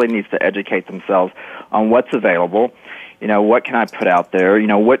CFO really needs to educate themselves on what's available. What can I put out there?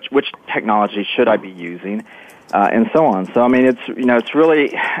 Which technology should I be using? And so on. So I mean, it's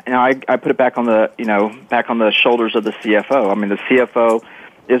really, I put it back on the shoulders of the CFO. I mean, the CFO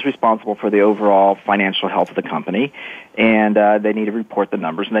is responsible for the overall financial health of the company, and they need to report the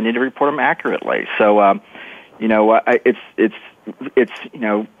numbers, and they need to report them accurately. So, it's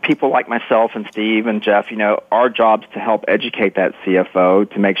people like myself and Steve and Jeff. Our job's to help educate that CFO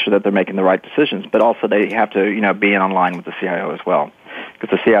to make sure that they're making the right decisions, but also they have to be in line with the CIO as well, because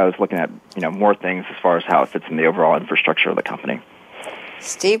the CIO is looking at more things as far as how it fits in the overall infrastructure of the company.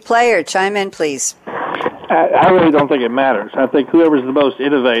 Steve Player, chime in, please. I really don't think it matters. I think whoever's the most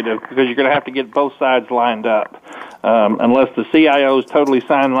innovative, because you're going to have to get both sides lined up. Unless the CIO is totally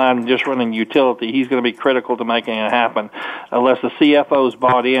sidelined and just running utility, he's going to be critical to making it happen. Unless the CFO is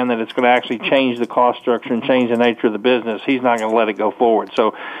bought in that it's going to actually change the cost structure and change the nature of the business, he's not going to let it go forward.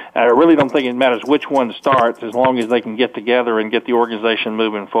 So I really don't think it matters which one starts, as long as they can get together and get the organization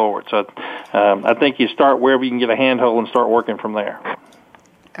moving forward. So I think you start wherever you can get a handhold and start working from there.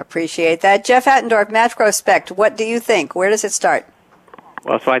 Appreciate that. Jeff Hattendorf, Mathprospect, what do you think? Where does it start?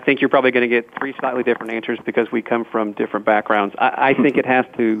 Well, so I think you're probably going to get three slightly different answers because we come from different backgrounds. I think it has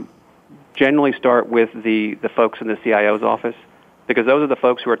to generally start with the folks in the CIO's office, because those are the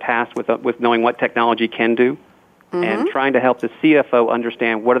folks who are tasked with knowing what technology can do, and trying to help the CFO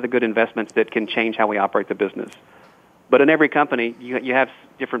understand what are the good investments that can change how we operate the business. But in every company, you have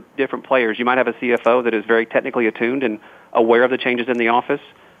different players. You might have a CFO that is very technically attuned and aware of the changes in the office.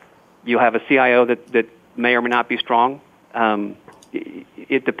 You have a CIO that may or may not be strong.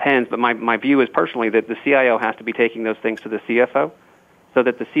 It depends, but my view is personally that the CIO has to be taking those things to the CFO, so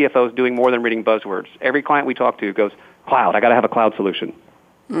that the CFO is doing more than reading buzzwords. Every client we talk to goes, cloud, I got to have a cloud solution.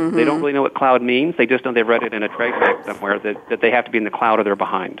 They don't really know what cloud means. They just know they've read it in a trade book somewhere that they have to be in the cloud or they're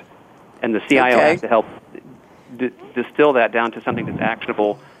behind. And the CIO has to help distill that down to something that's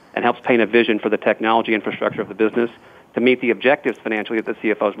actionable and helps paint a vision for the technology infrastructure of the business to meet the objectives financially that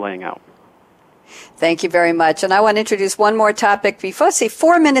the CFO is laying out. Thank you very much. And I want to introduce one more topic before, let's see,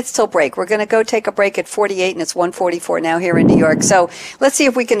 4 minutes till break. We're going to go take a break at 48, and it's 1:44 now here in New York. So let's see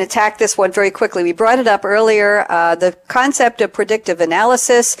if we can attack this one very quickly. We brought it up earlier, the concept of predictive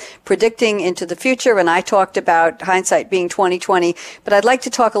analysis, predicting into the future, and I talked about hindsight being 20/20. But I'd like to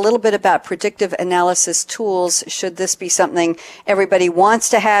talk a little bit about predictive analysis tools. Should this be something everybody wants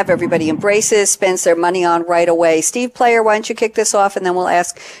to have, everybody embraces, spends their money on right away? Steve Player, why don't you kick this off, and then we'll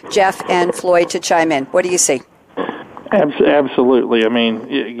ask Jeff and Floyd to chime in. What do you see? Absolutely. I mean,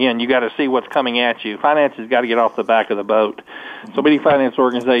 again, you got to see what's coming at you. Finance has got to get off the back of the boat. So many finance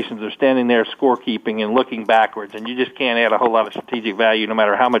organizations are standing there scorekeeping and looking backwards, and you just can't add a whole lot of strategic value no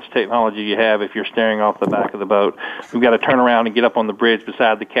matter how much technology you have if you're staring off the back of the boat. We've got to turn around and get up on the bridge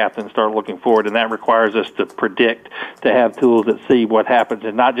beside the captain and start looking forward, and that requires us to predict, to have tools that see what happens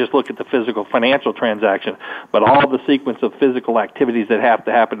and not just look at the physical financial transaction, but all the sequence of physical activities that have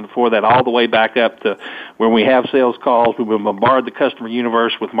to happen before that, all the way back up to when we have sales calls, when we bombard the customer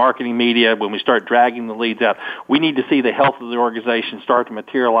universe with marketing media, when we start dragging the leads out. We need to see the health of the organization start to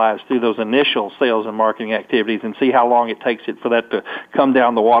materialize through those initial sales and marketing activities and see how long it takes it for that to come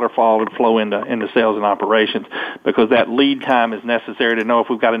down the waterfall and flow into sales and operations, because that lead time is necessary to know if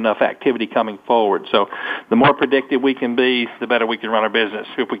we've got enough activity coming forward. So the more predictive we can be, the better we can run our business.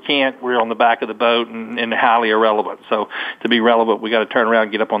 If we can't, we're on the back of the boat and highly irrelevant. So to be relevant, we got to turn around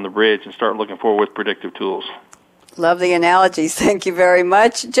and get up on the bridge and start looking forward with predictive tools. Love the analogies. Thank you very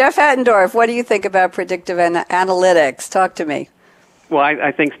much. Jeff Hattendorf, what do you think about predictive analytics? Talk to me. Well,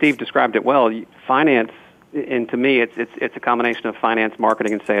 I think Steve described it well. Finance, and to me, it's a combination of finance,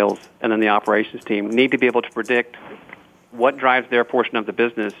 marketing, and sales, and then the operations team need to be able to predict what drives their portion of the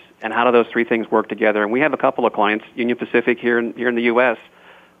business and how do those three things work together. And we have a couple of clients, Union Pacific here in the U.S.,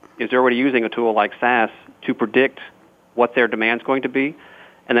 is already using a tool like SAS to predict what their demand's going to be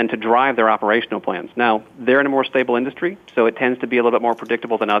and then to drive their operational plans. Now, they're in a more stable industry, so it tends to be a little bit more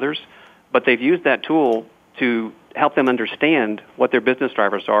predictable than others, but they've used that tool to help them understand what their business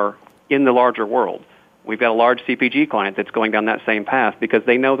drivers are in the larger world. We've got a large CPG client that's going down that same path because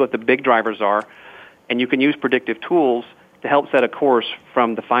they know what the big drivers are, and you can use predictive tools to help set a course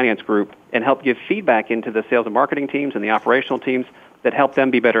from the finance group and help give feedback into the sales and marketing teams and the operational teams that help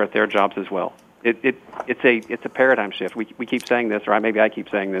them be better at their jobs as well. It's a paradigm shift. We keep saying this, or maybe I keep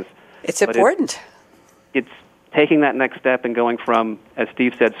saying this. It's important. It's taking that next step and going from, as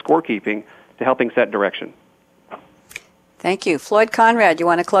Steve said, scorekeeping to helping set direction. Thank you. Floyd Conrad, you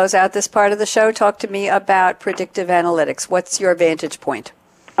want to close out this part of the show? Talk to me about predictive analytics. What's your vantage point?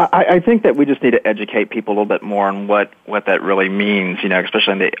 I think that we just need to educate people a little bit more on what that really means,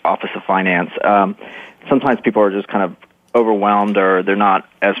 especially in the Office of Finance. Sometimes people are just kind of overwhelmed, or they're not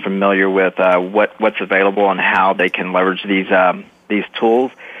as familiar with what's available and how they can leverage these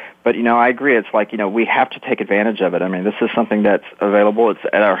tools. But I agree. It's like we have to take advantage of it. I mean, this is something that's available. It's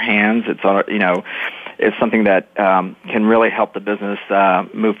at our hands. It's on. It's something that can really help the business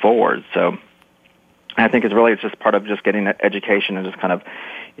move forward. So I think it's just part of just getting education and just kind of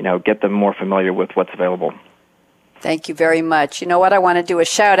get them more familiar with what's available. Thank you very much. You know what? I want to do a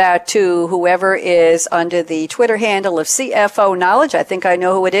shout out to whoever is under the Twitter handle of CFO Knowledge. I think I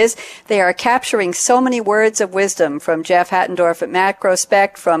know who it is. They are capturing so many words of wisdom from Jeff Hattendorf at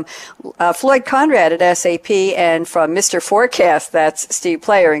Macrospect, from Floyd Conrad at SAP, and from Mr. Forecast, that's Steve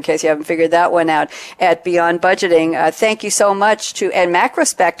Player, in case you haven't figured that one out, at Beyond Budgeting. Thank you so much and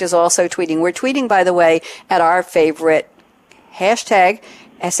Macrospect is also tweeting. We're tweeting, by the way, at our favorite hashtag,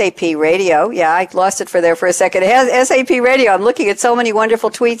 SAP Radio. Yeah, I lost it for a second. It has SAP Radio. I'm looking at so many wonderful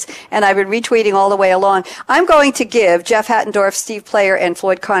tweets, and I've been retweeting all the way along. I'm going to give Jeff Hattendorf, Steve Player, and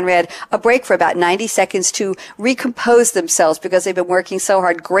Floyd Conrad a break for about 90 seconds to recompose themselves because they've been working so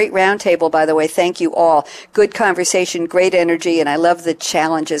hard. Great roundtable, by the way. Thank you all. Good conversation, great energy, and I love the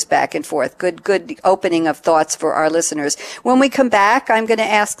challenges back and forth. Good opening of thoughts for our listeners. When we come back, I'm going to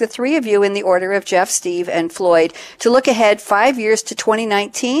ask the three of you in the order of Jeff, Steve, and Floyd to look ahead 5 years to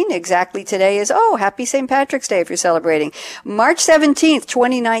 2019. Exactly today is, happy St. Patrick's Day if you're celebrating. March 17th,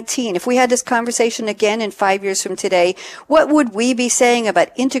 2019. If we had this conversation again in 5 years from today, what would we be saying about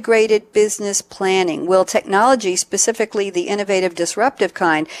integrated business planning? Will technology, specifically the innovative, disruptive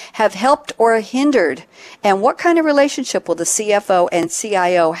kind, have helped or hindered? And what kind of relationship will the CFO and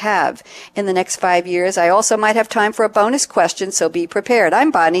CIO have in the next 5 years? I also might have time for a bonus question, so be prepared. I'm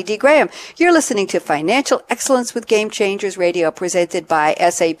Bonnie D. Graham. You're listening to Financial Excellence with Game Changers Radio, presented by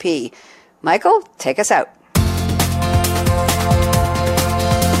SAP. Michael, take us out.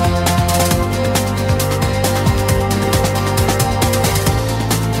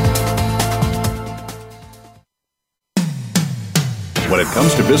 When it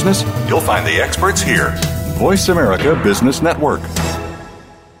comes to business, you'll find the experts here. Voice America Business Network.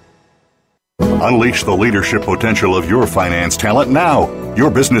 Unleash the leadership potential of your finance talent now. Your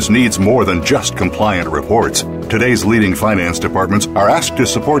business needs more than just compliant reports. Today's leading finance departments are asked to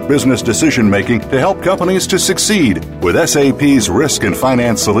support business decision-making to help companies to succeed. With SAP's Risk and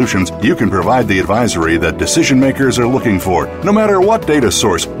Finance Solutions, you can provide the advisory that decision-makers are looking for. No matter what data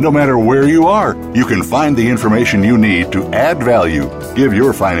source, no matter where you are, you can find the information you need to add value. Give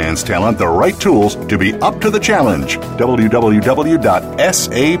your finance talent the right tools to be up to the challenge. www.sap.com.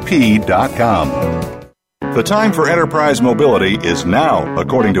 The time for enterprise mobility is now,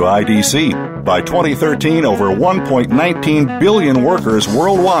 according to IDC. By 2013, over 1.19 billion workers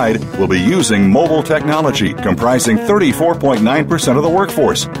worldwide will be using mobile technology, comprising 34.9% of the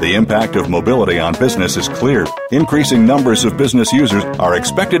workforce. The impact of mobility on business is clear. Increasing numbers of business users are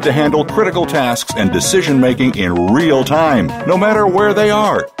expected to handle critical tasks and decision-making in real time, no matter where they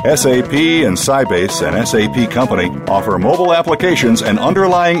are. SAP and Sybase, an SAP company, offer mobile applications and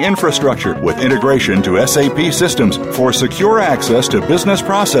underlying infrastructure with integration to SAP systems for secure access to business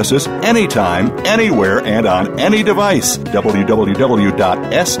processes anytime, anywhere, and on any device. www.sap.com.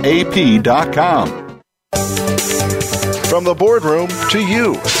 From the boardroom to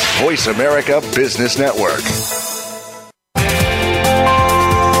you, Voice America Business Network.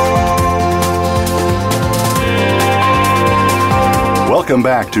 Welcome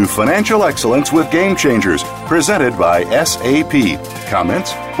back to Financial Excellence with Game Changers, presented by SAP.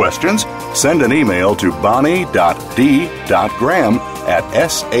 Comments? Questions? Send an email to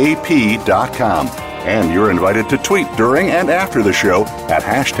bonnie.d.graham@sap.com. And you're invited to tweet during and after the show at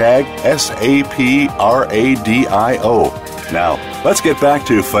hashtag SAPRADIO. Now, let's get back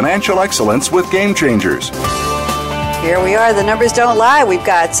to Financial Excellence with Game Changers. Here we are. The numbers don't lie. We've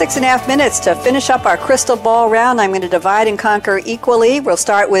got 6.5 minutes to finish up our crystal ball round. I'm going to divide and conquer equally. We'll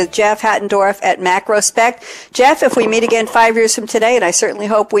start with Jeff Hattendorf at Macrospect. Jeff, if we meet again 5 years from today, and I certainly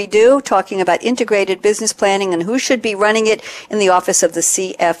hope we do, talking about integrated business planning and who should be running it in the office of the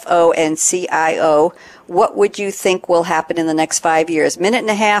CFO and CIO, what would you think will happen in the next 5 years? Minute and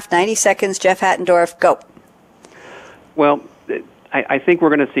a half, 90 seconds. Jeff Hattendorf, go. Well, I think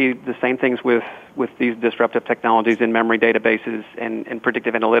we're going to see the same things with these disruptive technologies in memory databases and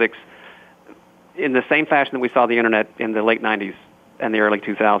predictive analytics in the same fashion that we saw the Internet in the late 90s and the early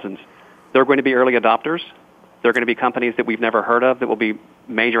 2000s. They're going to be early adopters. They're going to be companies that we've never heard of that will be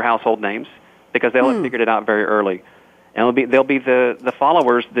major household names because they'll have figured it out very early. And they'll be the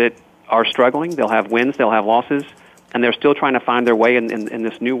followers that are struggling. They'll have wins, they'll have losses, and they're still trying to find their way in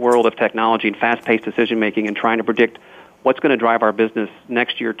this new world of technology and fast-paced decision-making and trying to predict what's going to drive our business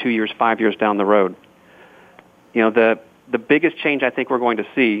next year, 2 years, 5 years down the road. You know, the biggest change I think we're going to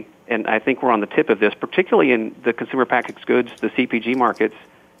see, and I think we're on the tip of this, particularly in the consumer packaged goods, the CPG markets,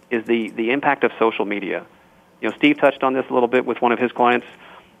 is the impact of social media. You know, Steve touched on this a little bit with one of his clients.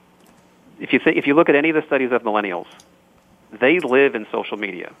 If you look at any of the studies of millennials, they live in social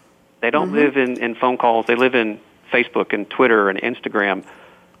media. They don't live in phone calls. They live in Facebook and Twitter and Instagram.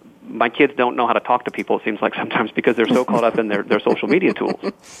 My kids don't know how to talk to people, it seems like sometimes, because they're so caught up in their social media tools.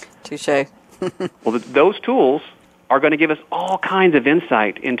 Touché. Well, those tools are going to give us all kinds of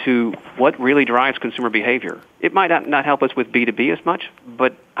insight into what really drives consumer behavior. It might not help us with B2B as much,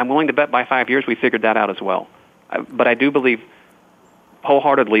 but I'm willing to bet by 5 years we figured that out as well. But I do believe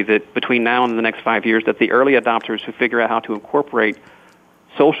wholeheartedly that between now and the next 5 years that the early adopters who figure out how to incorporate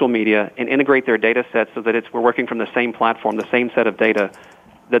social media and integrate their data sets so that we're working from the same platform, the same set of data,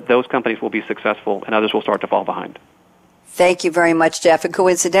 that those companies will be successful and others will start to fall behind. Thank you very much, Jeff. And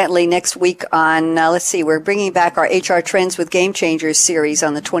coincidentally, next week on, we're bringing back our HR Trends with Game Changers series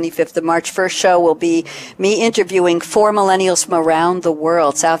on the 25th of March. First show will be me interviewing 4 millennials from around the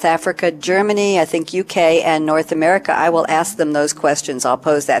world, South Africa, Germany, I think UK, and North America. I will ask them those questions. I'll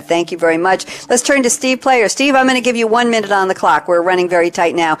pose that. Thank you very much. Let's turn to Steve Player. Steve, I'm going to give you 1 minute on the clock. We're running very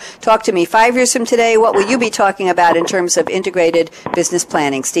tight now. Talk to me. 5 years from today, what will you be talking about in terms of integrated business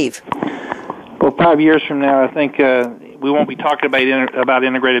planning? Steve. Well, 5 years from now, I think we won't be talking about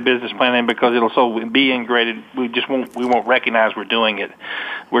integrated business planning because it'll so be integrated. We won't recognize we're doing it.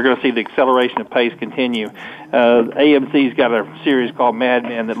 We're going to see the acceleration of pace continue. AMC's got a series called Mad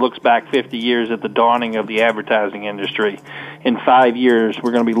Men that looks back 50 years at the dawning of the advertising industry. In 5 years,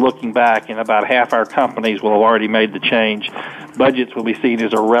 we're going to be looking back, and about half our companies will have already made the change. Budgets will be seen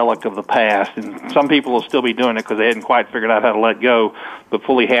as a relic of the past, and some people will still be doing it because they hadn't quite figured out how to let go, but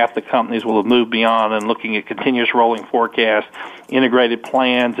fully half the companies will have moved beyond and looking at continuous rolling forecasts, integrated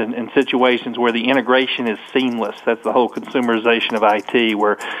plans, and situations where the integration is seamless. That's the whole consumerization of IT,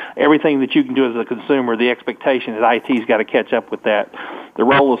 where everything that you can do as a consumer, the expectation is IT's got to catch up with that. The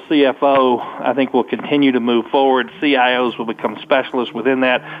role of CFO, I think, will continue to move forward. CIOs will become specialists within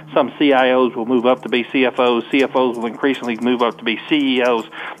that. Some CIOs will move up to be CFOs. CFOs will increasingly move up to be CEOs,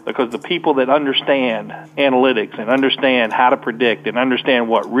 because the people that understand analytics and understand how to predict and understand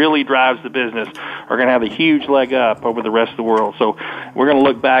what really drives the business are going to have a huge leg up over the rest of the world. So we're going to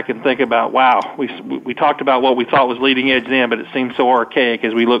look back and think about, wow, we talked about what we thought was leading edge then, but it seems so archaic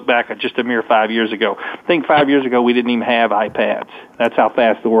as we look back at just a mere 5 years ago. I think 5 years ago we didn't even have iPads. That's how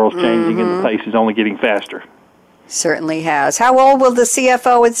fast the world's changing, and the pace is only getting faster. Certainly has. How old will the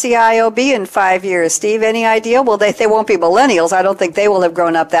CFO and CIO be in 5 years, Steve? Any idea? Well, they won't be millennials. I don't think they will have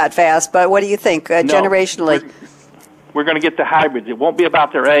grown up that fast. But what do you think, generationally? We're going to get the hybrids. It won't be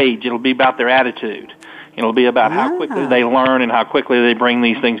about their age. It'll be about their attitude. It'll be about how quickly they learn and how quickly they bring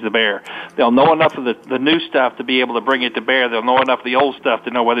these things to bear. They'll know enough of the new stuff to be able to bring it to bear. They'll know enough of the old stuff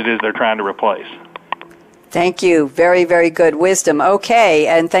to know what it is they're trying to replace. Thank you. Very, very good wisdom. Okay,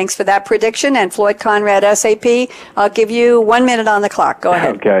 and thanks for that prediction. And Floyd Conrad, SAP, I'll give you 1 minute on the clock. Go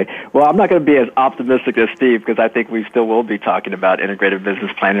ahead. Okay. Well, I'm not going to be as optimistic as Steve, because I think we still will be talking about integrated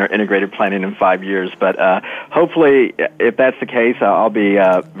business planning or integrated planning in 5 years. But hopefully, if that's the case, I'll be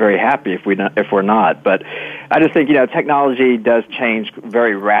very happy if we're not. But I just think, technology does change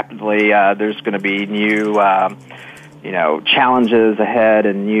very rapidly. There's going to be new challenges ahead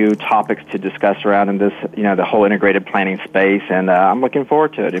and new topics to discuss around in this, the whole integrated planning space, and I'm looking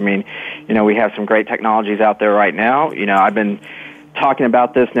forward to it. I mean, we have some great technologies out there right now. I've been talking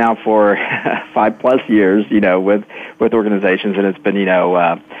about this now for 5+ years, with organizations, and it's been,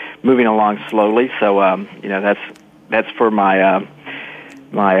 moving along slowly. So, that's for my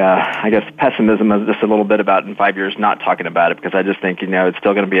I guess, pessimism is just a little bit about in 5 years not talking about it, because I just think, it's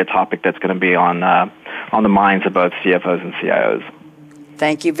still going to be a topic that's going to be on the minds of both CFOs and CIOs.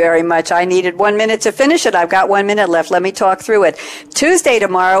 Thank you very much. I needed 1 minute to finish it. I've got 1 minute left. Let me talk through it. Tuesday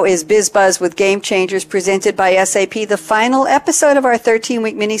tomorrow is BizBuzz with Game Changers, presented by SAP, the final episode of our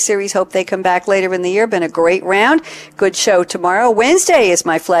 13-week mini-series. Hope they come back later in the year. Been a great round. Good show tomorrow. Wednesday is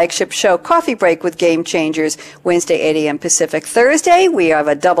my flagship show, Coffee Break with Game Changers, Wednesday, 8 a.m. Pacific. Thursday, we have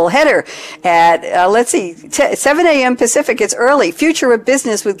a double header at, 7 a.m. Pacific. It's early. Future of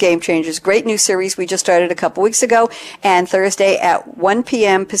Business with Game Changers. Great new series we just started a couple weeks ago. And Thursday at 1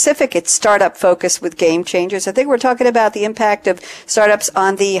 p.m. Pacific, it's Startup Focus with Game Changers. I think we're talking about the impact of startups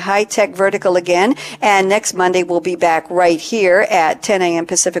on the high-tech vertical again. And next Monday, we'll be back right here at 10 a.m.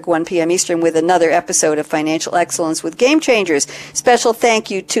 Pacific, 1 p.m. Eastern with another episode of Financial Excellence with Game Changers. Special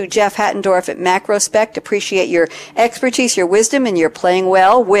thank you to Jeff Hattendorf at Macrospect. Appreciate your expertise, your wisdom, and your playing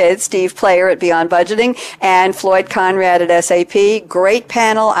well with Steve Player at Beyond Budgeting and Floyd Conrad at SAP. Great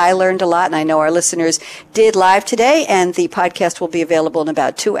panel. I learned a lot, and I know our listeners did live today, and the podcast will be available in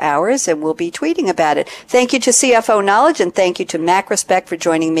about 2 hours, and we'll be tweeting about it. Thank you to CFO Knowledge, and thank you to Macrospect for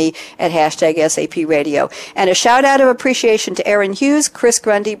joining me at #SAP Radio. And a shout out of appreciation to Aaron Hughes, Chris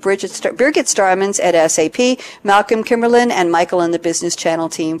Grundy, Birgit Starmans at SAP, Malcolm Kimberlin, and Michael and the Business Channel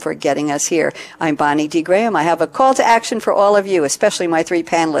team for getting us here. I'm Bonnie D. Graham. I have a call to action for all of you, especially my 3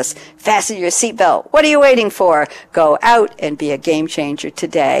 panelists. Fasten your seatbelt. What are you waiting for? Go out and be a game changer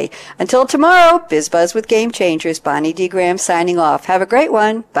today. Until tomorrow, BizBuzz with Game Changers. Bonnie D. Graham signing off. Have a great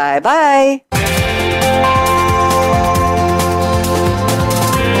one. Bye-bye.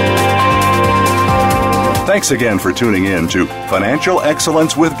 Thanks again for tuning in to Financial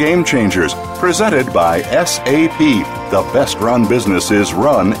Excellence with Game Changers, presented by SAP. The best-run businesses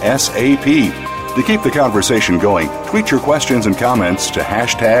run SAP. To keep the conversation going, tweet your questions and comments to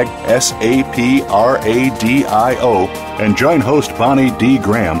 #SAPRADIO and join host Bonnie D.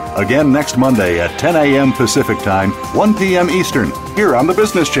 Graham again next Monday at 10 a.m. Pacific Time, 1 p.m. Eastern, here on the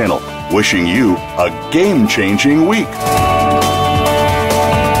Business Channel. Wishing you a game-changing week.